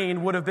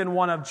reign would have been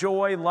one of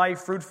joy, life,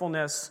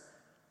 fruitfulness,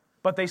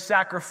 but they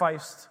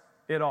sacrificed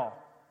it all.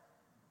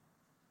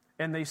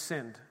 And they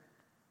sinned.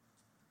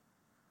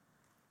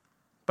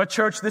 But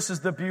church, this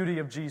is the beauty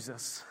of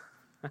Jesus.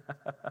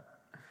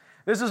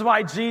 This is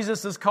why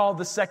Jesus is called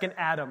the second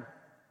Adam.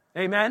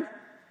 Amen?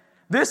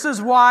 This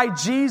is why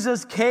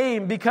Jesus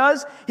came,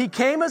 because he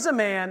came as a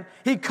man,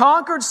 he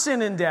conquered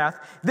sin and death.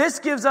 This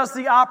gives us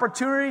the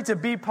opportunity to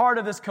be part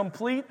of this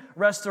complete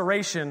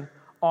restoration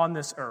on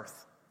this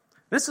earth.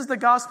 This is the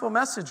gospel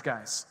message,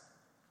 guys.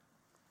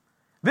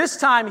 This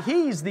time,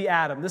 he's the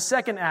Adam, the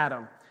second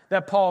Adam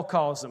that Paul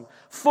calls him.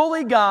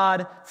 Fully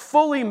God,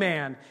 fully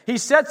man. He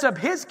sets up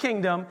his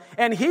kingdom,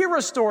 and he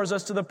restores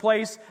us to the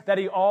place that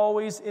he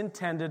always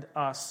intended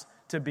us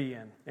to be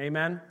in.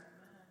 Amen?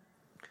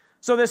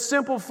 So this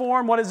simple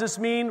form, what does this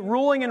mean?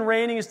 Ruling and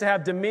reigning is to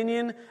have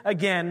dominion,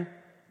 again,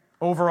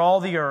 over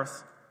all the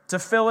earth. To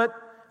fill it,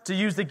 to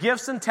use the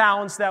gifts and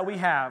talents that we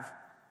have.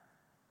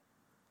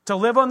 To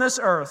live on this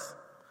earth.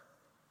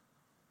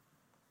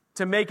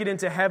 To make it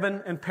into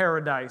heaven and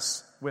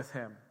paradise with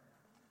him.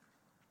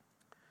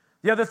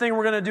 The other thing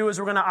we're going to do is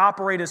we're going to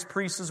operate as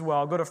priests as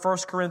well. Go to 1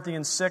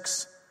 Corinthians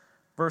 6,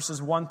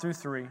 verses 1 through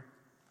 3. And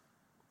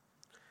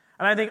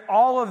I think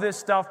all of this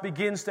stuff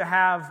begins to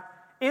have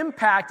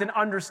impact and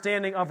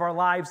understanding of our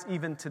lives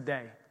even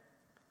today.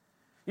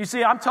 You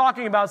see, I'm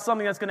talking about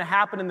something that's going to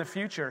happen in the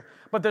future,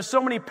 but there's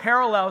so many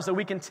parallels that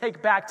we can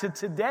take back to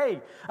today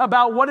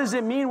about what does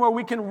it mean where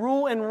we can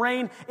rule and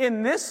reign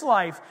in this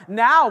life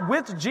now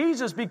with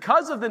Jesus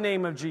because of the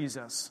name of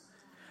Jesus.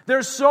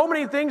 There's so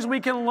many things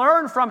we can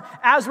learn from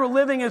as we're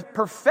living in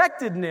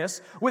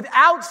perfectedness.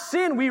 Without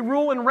sin, we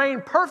rule and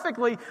reign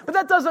perfectly, but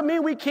that doesn't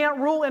mean we can't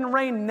rule and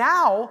reign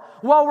now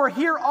while we're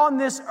here on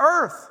this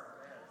earth.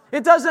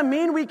 It doesn't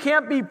mean we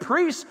can't be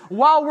priests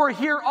while we're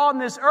here on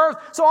this earth.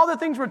 So all the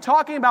things we're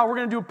talking about, we're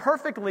going to do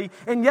perfectly,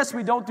 and yes,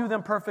 we don't do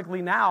them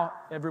perfectly now.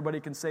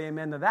 Everybody can say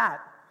amen to that.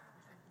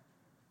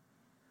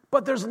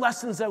 But there's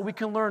lessons that we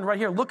can learn right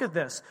here. Look at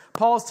this.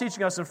 Paul is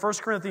teaching us in 1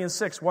 Corinthians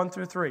 6, 1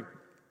 through 3.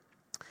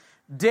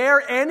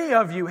 Dare any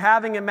of you,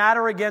 having a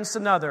matter against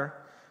another,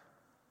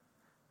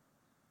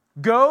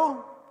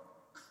 go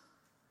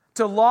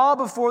to law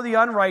before the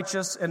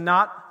unrighteous and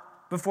not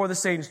before the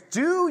saints.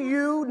 Do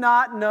you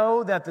not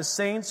know that the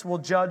saints will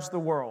judge the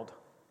world?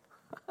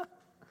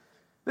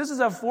 This is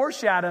a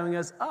foreshadowing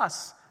as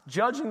us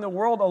judging the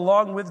world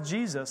along with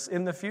Jesus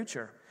in the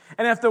future.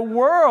 And if the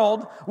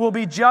world will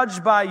be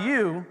judged by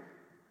you,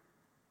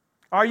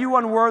 are you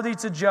unworthy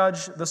to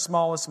judge the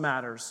smallest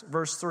matters?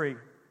 Verse 3.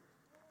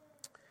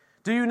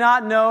 Do you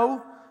not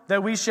know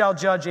that we shall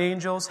judge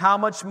angels? How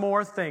much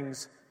more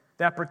things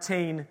that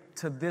pertain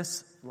to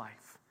this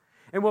life?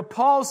 And what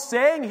Paul's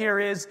saying here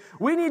is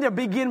we need to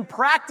begin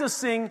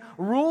practicing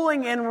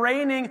ruling and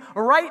reigning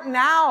right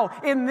now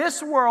in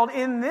this world,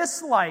 in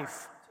this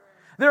life.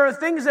 There are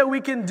things that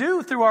we can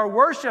do through our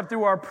worship,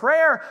 through our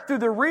prayer, through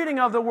the reading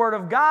of the Word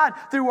of God,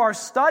 through our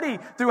study,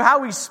 through how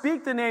we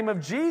speak the name of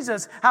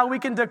Jesus, how we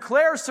can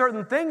declare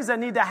certain things that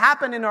need to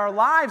happen in our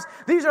lives.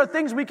 These are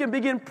things we can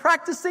begin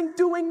practicing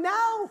doing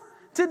now,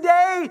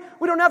 today.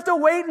 We don't have to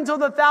wait until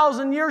the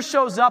 1,000 years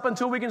shows up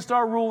until we can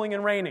start ruling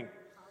and reigning.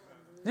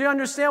 Do you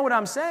understand what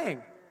I'm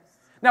saying?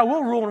 Now,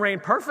 we'll rule and reign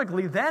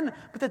perfectly then,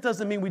 but that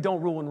doesn't mean we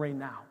don't rule and reign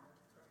now.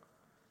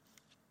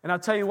 And I'll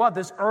tell you what,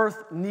 this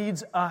earth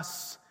needs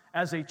us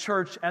as a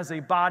church, as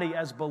a body,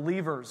 as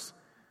believers,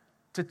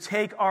 to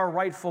take our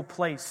rightful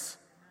place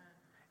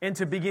and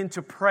to begin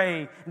to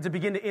pray and to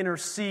begin to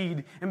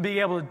intercede and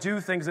be able to do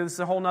things. And this is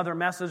a whole other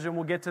message, and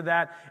we'll get to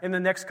that in the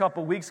next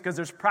couple of weeks because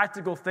there's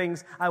practical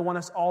things I want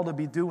us all to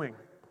be doing.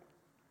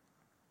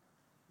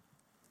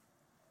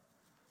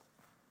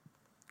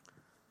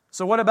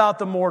 So what about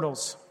the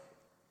mortals?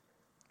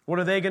 What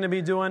are they going to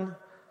be doing?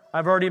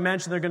 I've already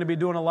mentioned they're going to be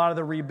doing a lot of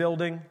the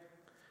rebuilding.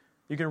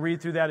 You can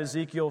read through that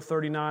Ezekiel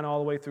 39 all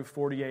the way through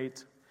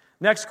 48.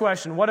 Next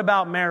question, what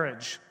about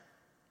marriage?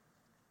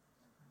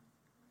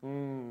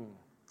 Well,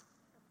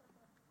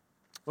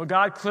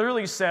 God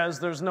clearly says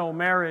there's no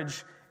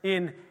marriage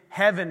in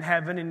heaven,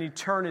 in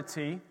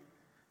eternity.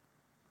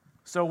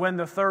 So when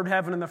the third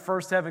heaven and the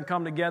first heaven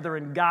come together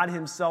and God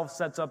himself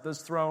sets up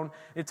this throne,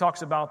 it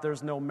talks about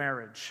there's no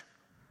marriage.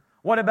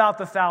 What about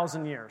the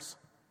 1,000 years?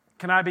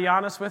 Can I be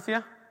honest with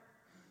you?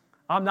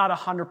 I'm not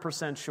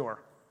 100%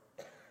 sure.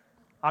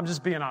 I'm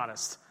just being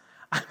honest.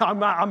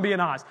 I'm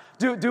being honest.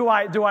 Do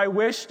I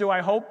wish, do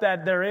I hope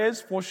that there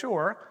is? For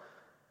sure.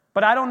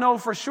 But I don't know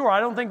for sure.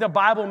 I don't think the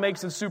Bible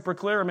makes it super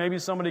clear. Maybe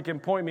somebody can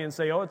point me and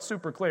say, oh, it's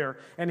super clear,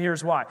 and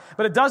here's why.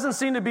 But it doesn't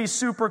seem to be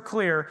super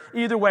clear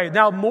either way.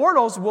 Now,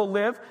 mortals will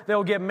live.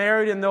 They'll get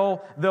married, and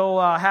they'll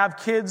have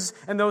kids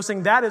and those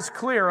things. That is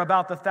clear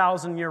about the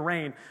 1,000-year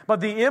reign.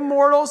 But the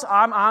immortals,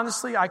 I'm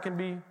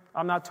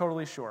not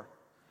totally sure.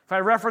 If I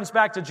reference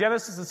back to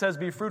Genesis, it says,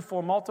 be fruitful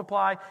and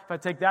multiply. If I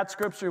take that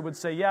scripture, it would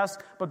say yes.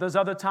 But there's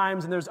other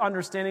times, and there's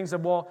understandings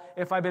of, well,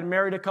 if I've been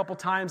married a couple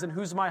times, and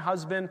who's my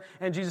husband?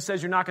 And Jesus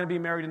says, you're not going to be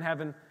married in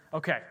heaven.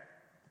 Okay.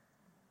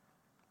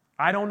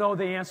 I don't know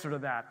the answer to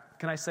that.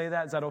 Can I say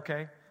that? Is that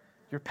okay?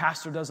 Your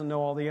pastor doesn't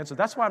know all the answers.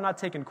 That's why I'm not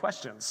taking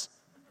questions.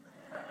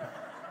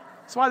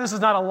 That's why this is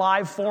not a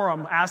live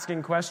forum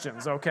asking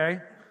questions, okay?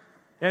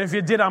 And if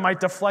you did, I might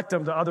deflect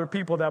them to other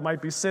people that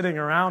might be sitting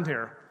around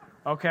here,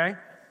 okay?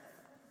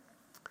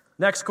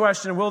 Next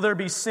question, will there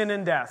be sin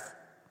and death?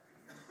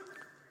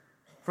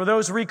 For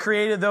those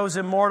recreated, those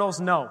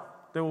immortals, no.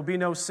 There will be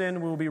no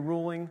sin. We will be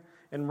ruling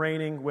and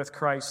reigning with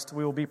Christ.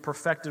 We will be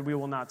perfected. We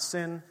will not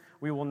sin.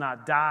 We will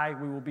not die.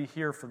 We will be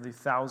here for the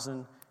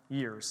 1,000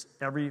 years,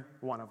 every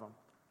one of them.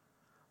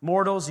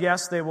 Mortals,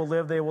 yes, they will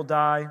live, they will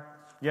die.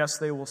 Yes,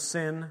 they will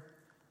sin.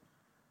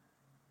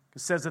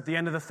 It says at the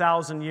end of the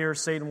 1,000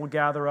 years, Satan will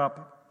gather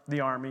up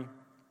the army,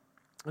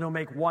 and he'll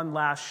make one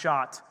last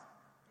shot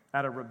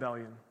at a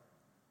rebellion.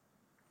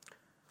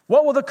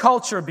 What will the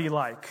culture be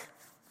like?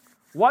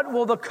 What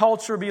will the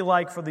culture be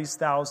like for these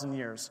 1,000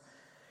 years?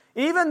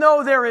 Even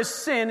though there is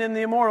sin in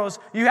the immortals,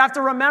 you have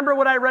to remember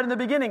what I read in the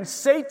beginning.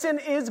 Satan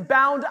is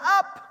bound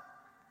up.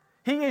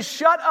 He is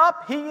shut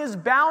up. He is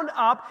bound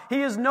up.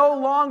 He is no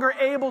longer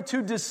able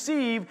to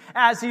deceive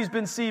as he's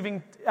been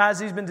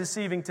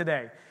deceiving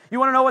today. You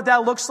want to know what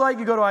that looks like?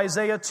 You go to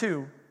Isaiah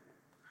 2,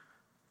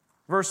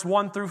 verse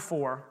 1 through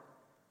 4.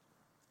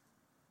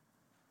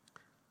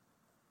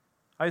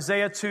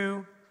 Isaiah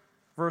 2,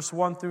 verse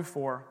 1 through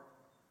 4.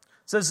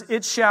 It says,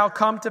 it shall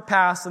come to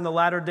pass in the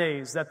latter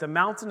days that the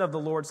mountain of the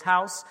Lord's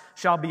house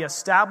shall be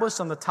established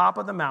on the top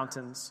of the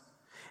mountains,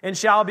 and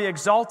shall be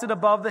exalted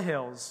above the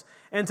hills,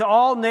 and to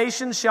all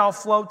nations shall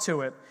flow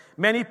to it.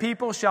 Many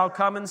people shall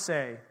come and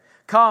say,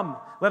 come,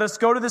 let us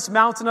go to this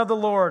mountain of the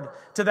Lord,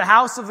 to the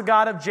house of the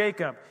God of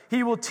Jacob.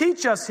 He will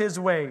teach us his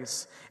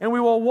ways, and we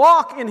will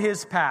walk in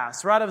his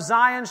paths. For out of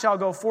Zion shall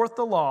go forth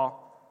the law,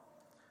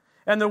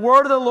 and the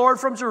word of the Lord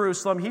from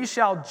Jerusalem. He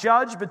shall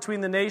judge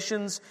between the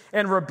nations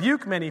and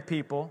rebuke many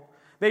people.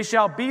 They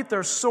shall beat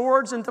their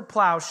swords into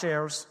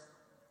plowshares,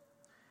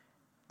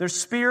 their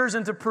spears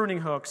into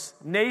pruning hooks.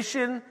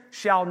 Nation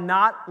shall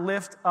not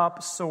lift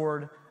up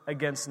sword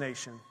against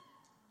nation.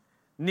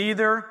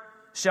 Neither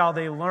shall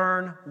they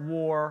learn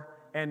war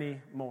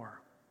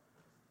anymore.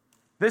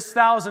 This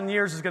 1,000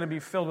 years is going to be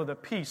filled with a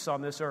peace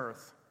on this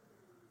earth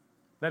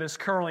that is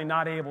currently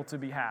not able to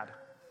be had.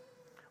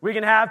 We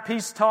can have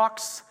peace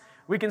talks.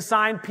 We can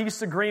sign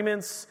peace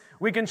agreements.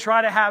 We can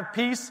try to have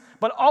peace,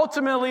 but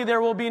ultimately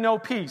there will be no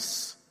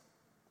peace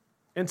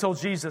until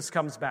Jesus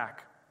comes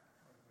back.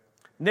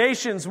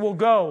 Nations will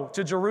go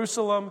to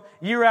Jerusalem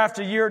year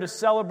after year to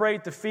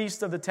celebrate the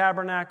Feast of the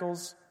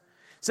Tabernacles.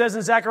 It says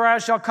in Zechariah,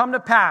 "Shall come to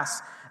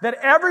pass that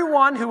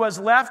everyone who has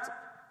left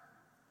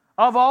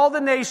of all the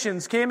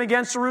nations came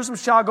against Jerusalem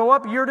shall go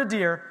up year to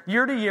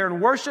year,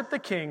 and worship the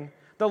King,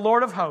 the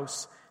Lord of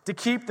hosts, to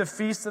keep the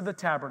Feast of the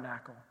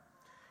Tabernacle."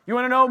 You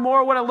want to know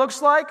more what it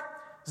looks like?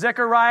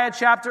 Zechariah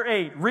chapter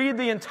 8. Read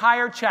the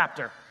entire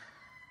chapter.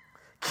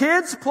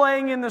 Kids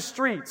playing in the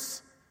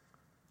streets.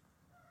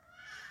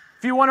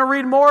 If you want to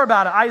read more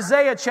about it,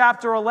 Isaiah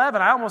chapter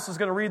 11. I almost was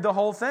going to read the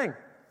whole thing.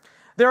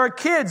 There are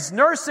kids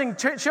nursing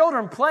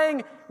children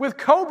playing with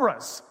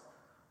cobras,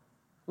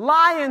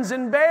 lions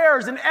and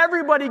bears, and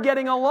everybody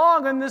getting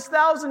along. In this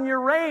 1,000-year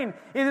reign,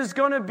 it is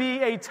going to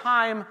be a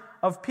time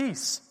of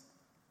peace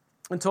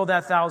until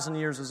that 1,000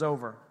 years is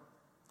over.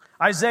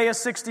 Isaiah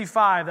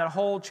 65, that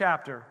whole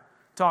chapter,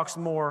 talks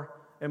more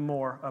and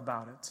more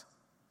about it.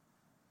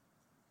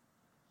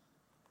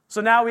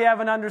 So now we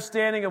have an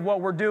understanding of what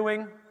we're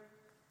doing,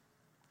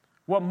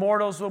 what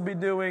mortals will be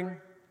doing,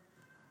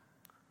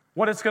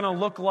 what it's going to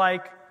look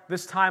like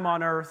this time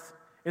on earth.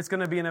 It's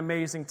going to be an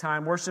amazing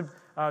time. Worship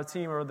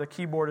team or the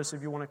keyboardist,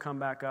 if you want to come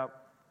back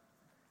up.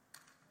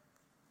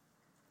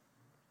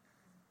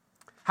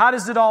 How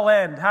does it all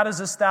end? How does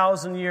this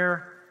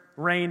 1,000-year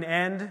reign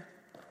end?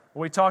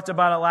 Well, we talked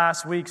about it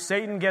last week.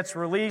 Satan gets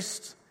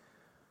released.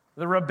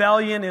 The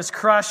rebellion is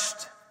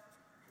crushed.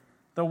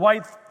 The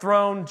white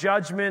throne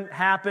judgment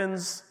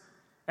happens.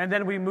 And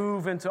then we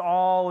move into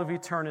all of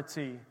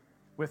eternity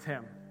with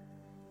Him.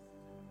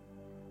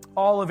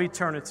 All of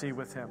eternity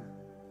with Him.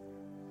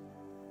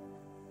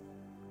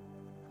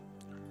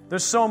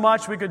 There's so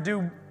much we could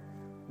do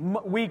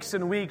weeks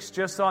and weeks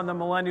just on the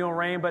millennial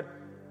reign, but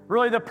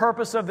really the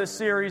purpose of this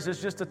series is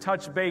just to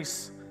touch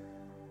base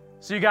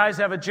so you guys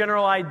have a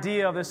general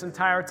idea of this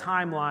entire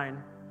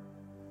timeline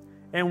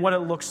and what it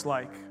looks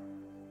like.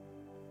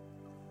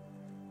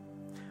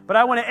 But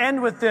I want to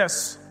end with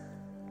this.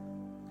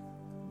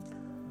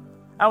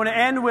 I want to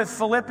end with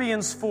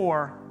Philippians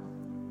 4,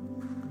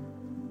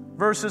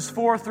 verses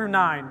 4 through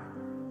 9.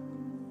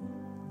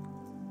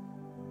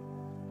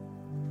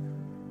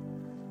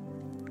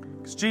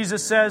 Because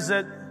Jesus says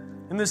that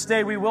in this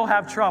day we will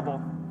have trouble,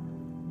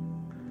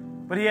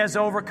 but He has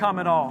overcome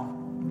it all.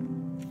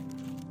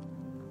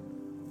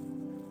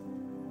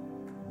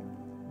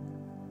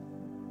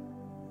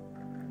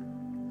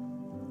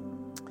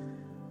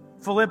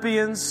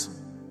 Philippians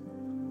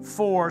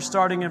 4,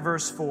 starting in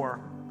verse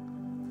 4.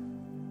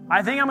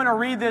 I think I'm going to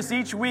read this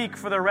each week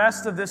for the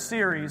rest of this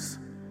series,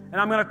 and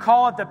I'm going to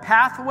call it the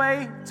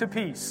pathway to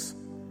peace.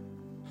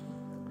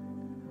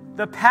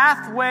 The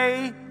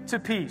pathway to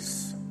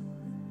peace.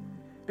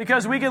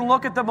 Because we can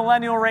look at the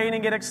millennial reign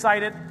and get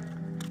excited.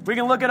 We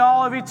can look at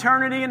all of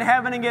eternity in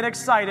heaven and get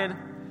excited.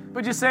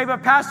 But you say,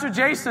 but Pastor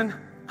Jason,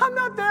 I'm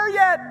not there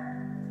yet.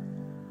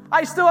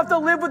 I still have to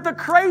live with the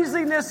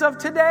craziness of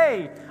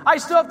today. I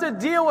still have to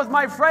deal with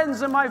my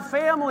friends and my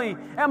family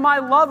and my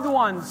loved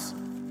ones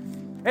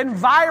and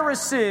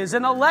viruses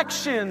and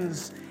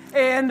elections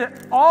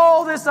and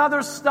all this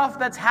other stuff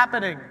that's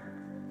happening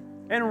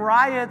and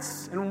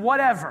riots and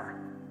whatever.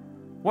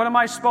 What am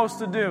I supposed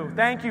to do?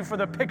 Thank you for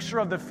the picture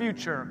of the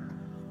future.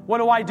 What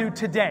do I do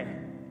today?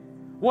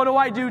 What do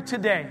I do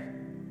today?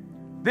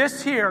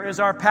 This here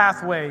is our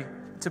pathway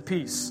to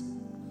peace.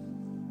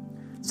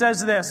 It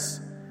says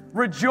this,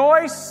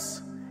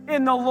 rejoice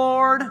in the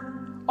Lord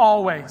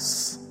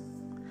always.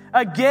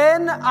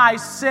 Again, I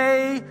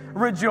say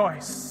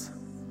rejoice.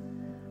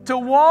 To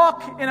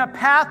walk in a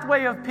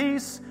pathway of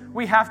peace,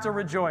 we have to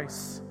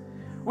rejoice.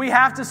 We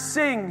have to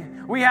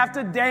sing. We have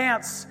to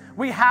dance.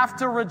 We have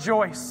to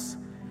rejoice.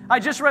 I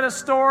just read a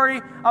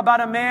story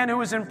about a man who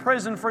was in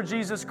prison for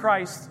Jesus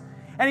Christ.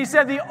 And he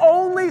said the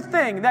only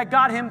thing that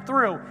got him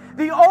through,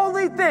 the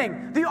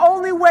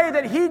only way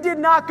that he did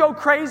not go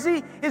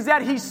crazy is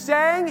that he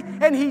sang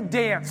and he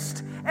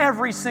danced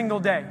every single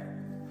day.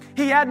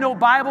 He had no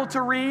Bible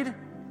to read,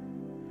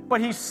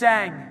 but he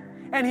sang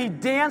and he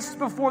danced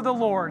before the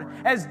Lord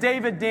as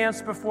David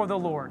danced before the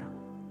Lord.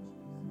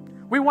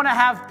 We want to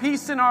have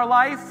peace in our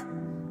life.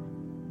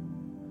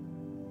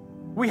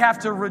 We have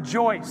to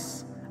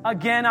rejoice.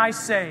 Again, I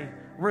say,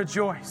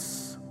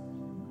 rejoice.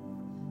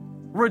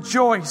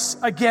 Rejoice.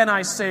 Again,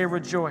 I say,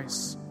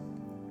 rejoice.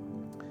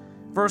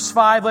 Verse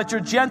 5, let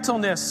your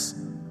gentleness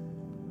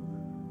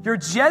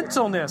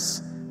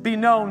be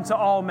known to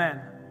all men.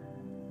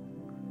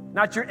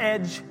 Not your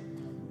edge,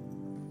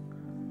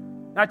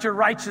 not your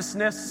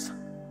righteousness,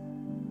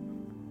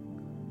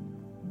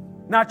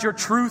 not your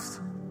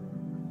truth.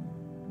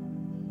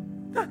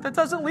 That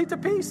doesn't lead to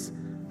peace.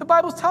 The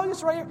Bible's telling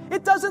us right here,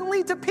 it doesn't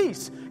lead to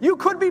peace. You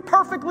could be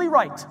perfectly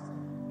right.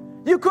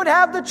 You could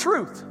have the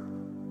truth.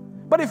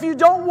 But if you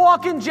don't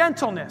walk in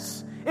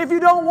gentleness, if you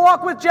don't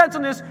walk with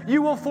gentleness,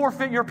 you will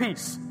forfeit your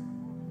peace.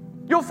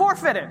 You'll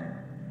forfeit it.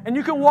 And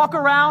you can walk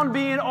around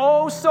being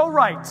oh so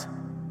right.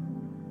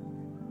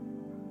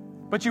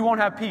 But you won't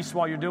have peace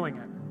while you're doing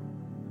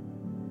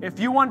it. If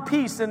you want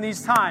peace in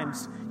these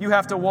times, you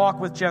have to walk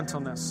with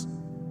gentleness.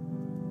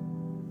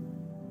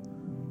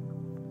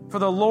 for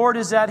the Lord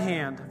is at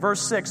hand.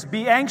 Verse 6,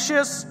 be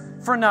anxious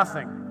for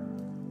nothing.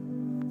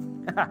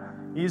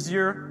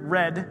 Easier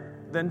read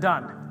than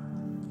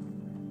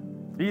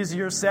done.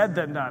 Easier said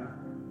than done.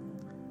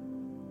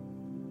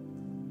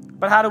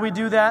 But how do we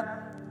do that?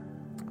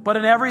 But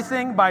in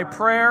everything by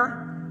prayer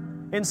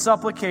and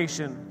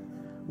supplication,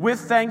 with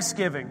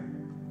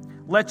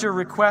thanksgiving, let your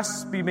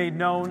requests be made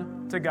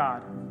known to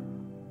God.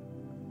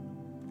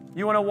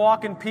 You want to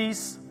walk in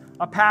peace,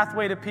 a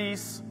pathway to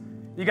peace,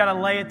 you got to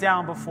lay it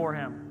down before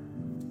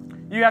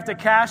Him. You have to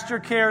cast your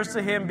cares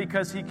to Him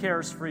because He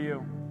cares for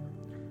you.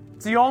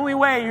 It's the only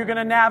way you're going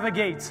to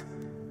navigate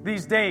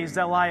these days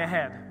that lie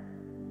ahead.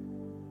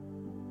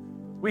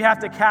 We have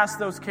to cast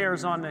those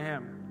cares onto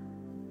Him.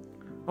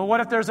 But what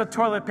if there's a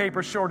toilet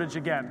paper shortage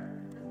again?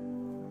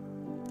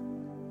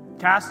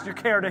 Cast your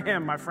care to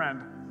Him, my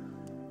friend,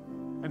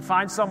 and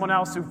find someone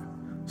else who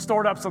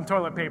stored up some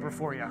toilet paper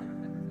for you.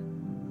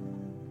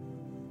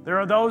 There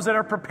are those that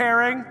are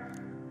preparing,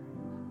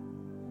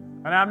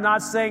 and I'm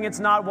not saying it's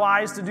not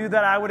wise to do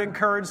that. I would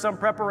encourage some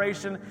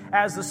preparation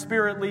as the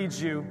Spirit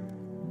leads you.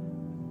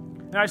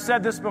 And I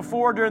said this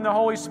before during the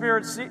Holy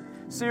Spirit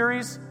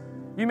series.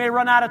 You may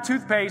run out of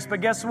toothpaste,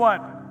 but guess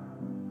what?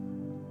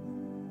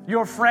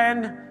 Your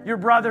friend, your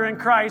brother in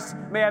Christ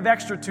may have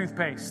extra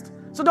toothpaste.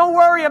 So don't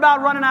worry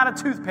about running out of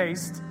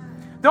toothpaste.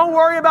 Don't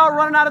worry about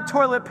running out of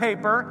toilet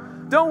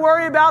paper. Don't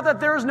worry about that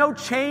there's no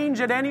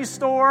change at any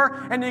store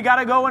and you got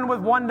to go in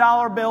with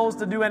 $1 bills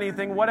to do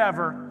anything,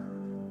 whatever.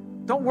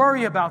 Don't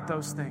worry about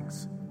those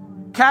things.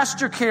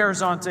 Cast your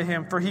cares onto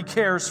Him, for He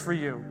cares for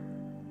you.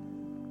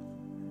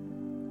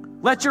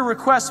 Let your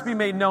requests be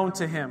made known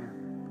to Him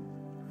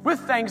with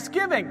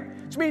thanksgiving,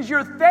 which means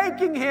you're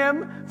thanking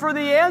Him for the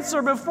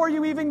answer before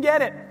you even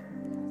get it.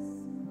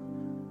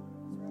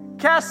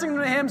 Casting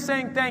to Him,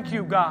 saying, thank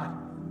you, God.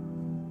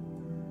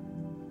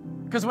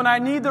 Because when I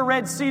need the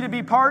Red Sea to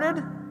be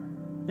parted,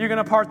 you're going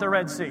to part the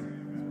Red Sea.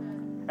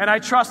 And I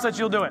trust that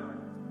you'll do it.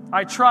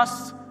 I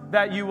trust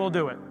that you will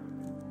do it.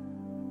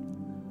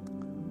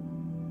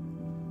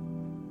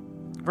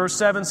 Verse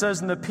 7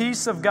 says, and the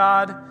peace of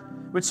God,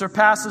 which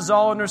surpasses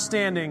all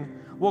understanding,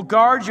 will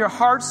guard your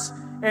hearts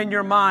and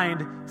your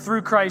mind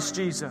through Christ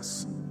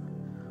Jesus.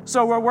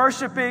 So we're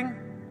worshiping,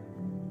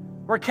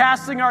 we're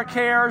casting our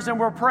cares, and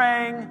we're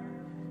praying.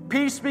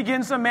 Peace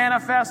begins to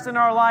manifest in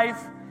our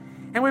life,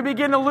 and we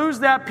begin to lose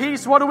that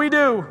peace. What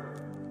do?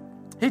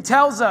 He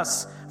tells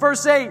us,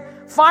 verse 8,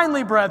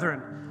 finally,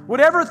 brethren,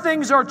 whatever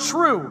things are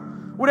true,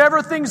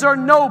 whatever things are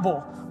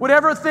noble,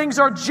 whatever things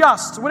are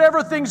just,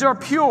 whatever things are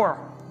pure,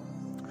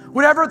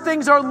 whatever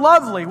things are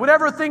lovely,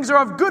 whatever things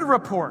are of good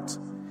report,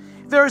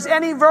 if there is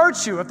any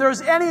virtue, if there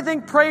is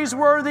anything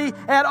praiseworthy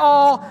at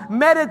all,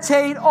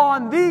 meditate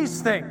on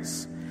these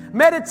things.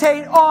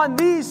 Meditate on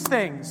these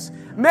things.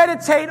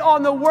 Meditate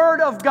on the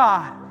Word of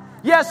God.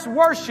 Yes,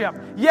 worship.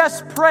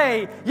 Yes,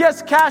 pray.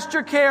 Yes, cast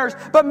your cares.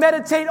 But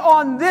meditate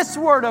on this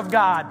Word of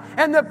God.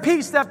 And the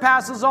peace that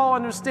passes all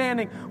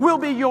understanding will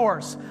be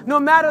yours. No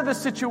matter the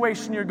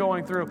situation you're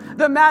going through.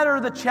 No matter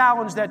the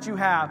challenge that you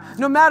have.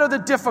 No matter the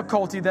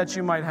difficulty that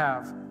you might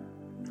have.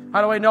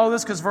 How do I know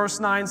this? Because verse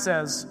 9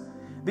 says,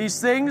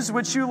 these things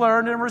which you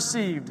learned and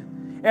received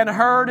and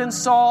heard and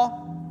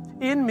saw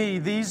in me,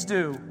 these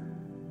do.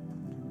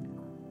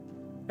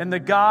 And the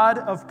God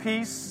of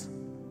peace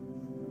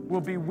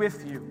will be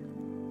with you.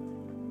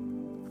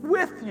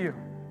 With you.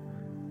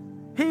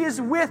 He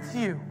is with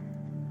you.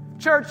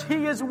 Church,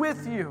 He is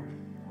with you.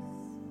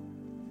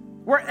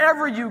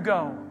 Wherever you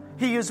go,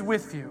 He is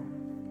with you.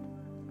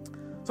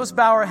 So let's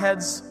bow our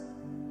heads.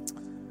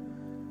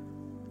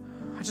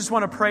 I just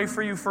want to pray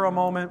for you for a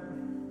moment.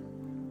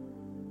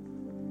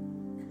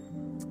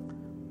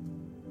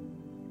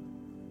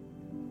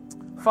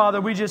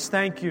 Father, we just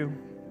thank you.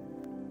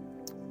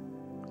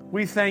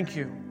 We thank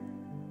you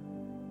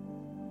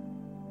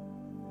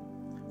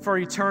for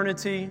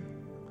eternity,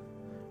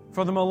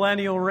 for the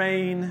millennial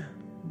reign,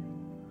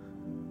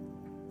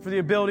 for the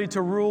ability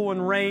to rule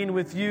and reign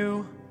with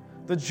you,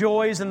 the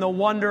joys and the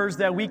wonders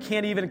that we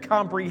can't even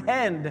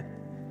comprehend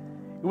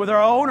with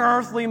our own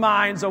earthly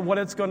minds of what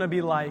it's going to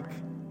be like.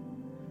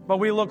 But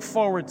we look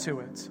forward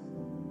to it.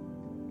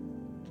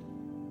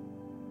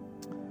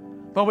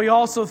 But we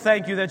also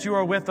thank you that you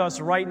are with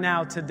us right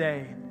now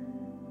today.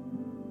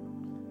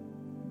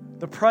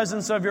 The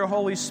presence of your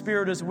Holy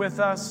Spirit is with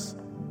us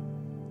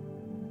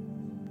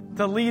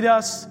to lead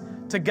us,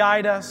 to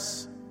guide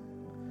us.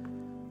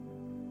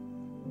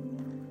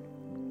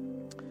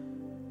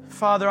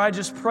 Father, I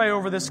just pray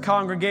over this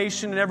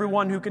congregation and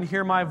everyone who can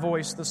hear my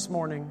voice this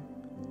morning,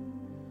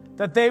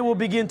 that they will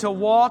begin to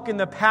walk in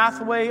the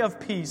pathway of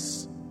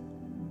peace,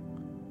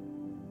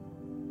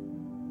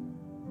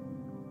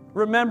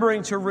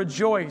 remembering to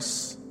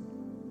rejoice,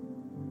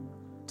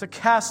 to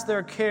cast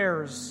their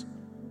cares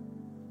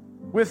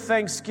with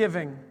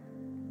thanksgiving,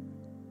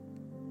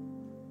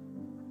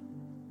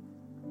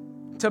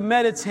 to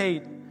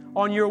meditate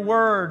on your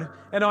word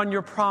and on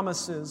your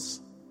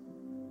promises.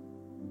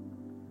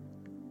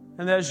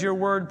 And as your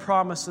word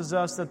promises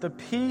us that the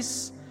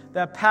peace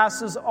that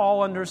passes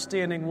all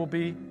understanding will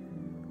be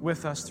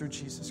with us through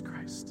Jesus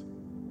Christ.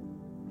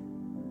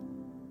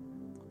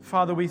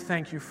 Father, we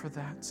thank you for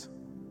that.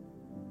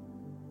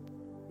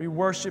 We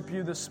worship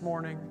you this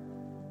morning.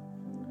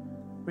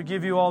 We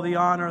give you all the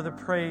honor, the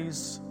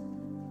praise,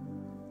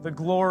 the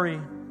glory,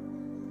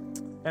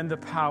 and the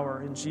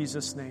power in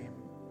Jesus' name.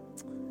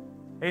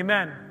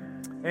 Amen.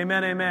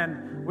 Amen,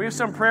 amen. We have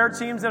some prayer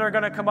teams that are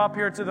going to come up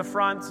here to the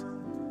front.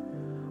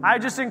 I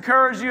just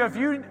encourage you, if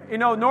you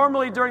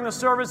normally during the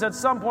service at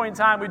some point in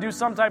time we do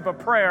some type of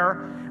prayer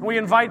and we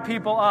invite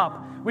people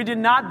up. We did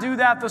not do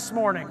that this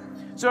morning.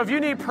 So if you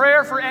need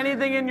prayer for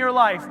anything in your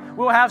life,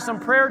 we'll have some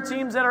prayer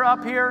teams that are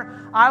up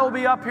here. I will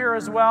be up here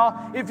as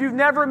well. If you've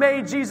never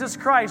made Jesus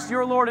Christ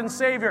your Lord and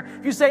Savior,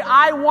 if you say,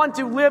 I want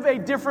to live a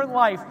different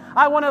life,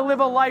 I want to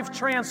live a life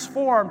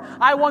transformed,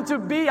 I want to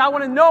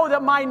know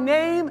that my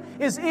name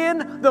is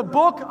in the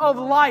book of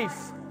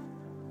life,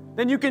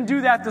 then you can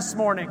do that this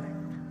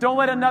morning. Don't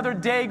let another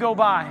day go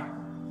by.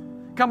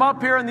 Come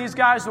up here and these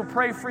guys will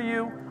pray for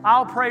you.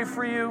 I'll pray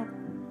for you.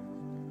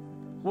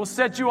 We'll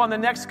set you on the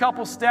next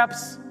couple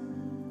steps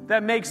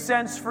that makes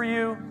sense for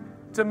you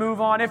to move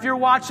on. If you're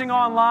watching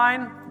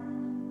online,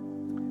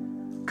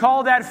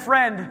 call that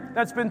friend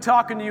that's been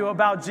talking to you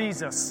about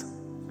Jesus.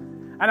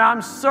 And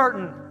I'm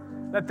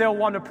certain that they'll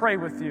want to pray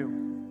with you.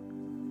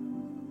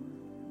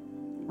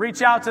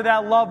 Reach out to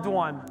that loved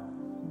one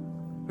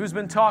who's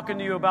been talking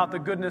to you about the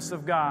goodness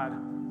of God.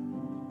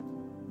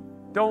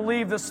 Don't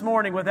leave this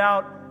morning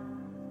without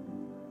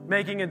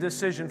making a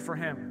decision for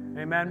Him.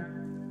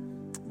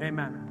 Amen?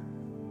 Amen.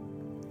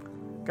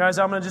 Guys,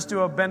 I'm going to just do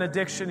a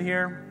benediction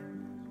here.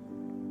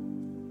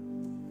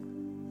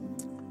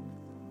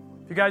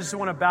 If you guys just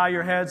want to bow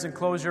your heads and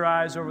close your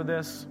eyes over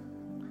this.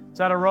 It's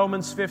out of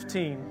Romans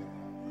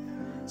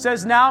 15. It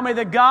says, now may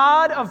the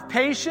God of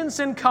patience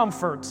and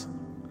comfort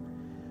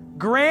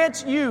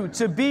grant you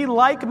to be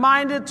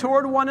like-minded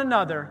toward one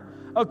another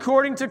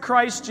according to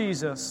Christ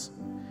Jesus,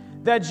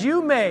 that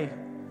you may,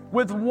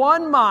 with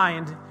one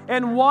mind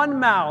and one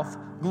mouth,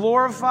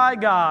 glorify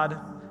God,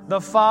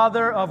 the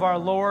Father of our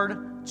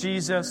Lord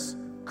Jesus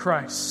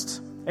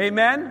Christ.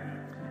 Amen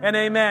and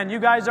amen. You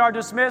guys are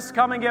dismissed.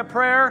 Come and get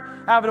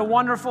prayer. Have a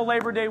wonderful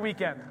Labor Day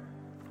weekend.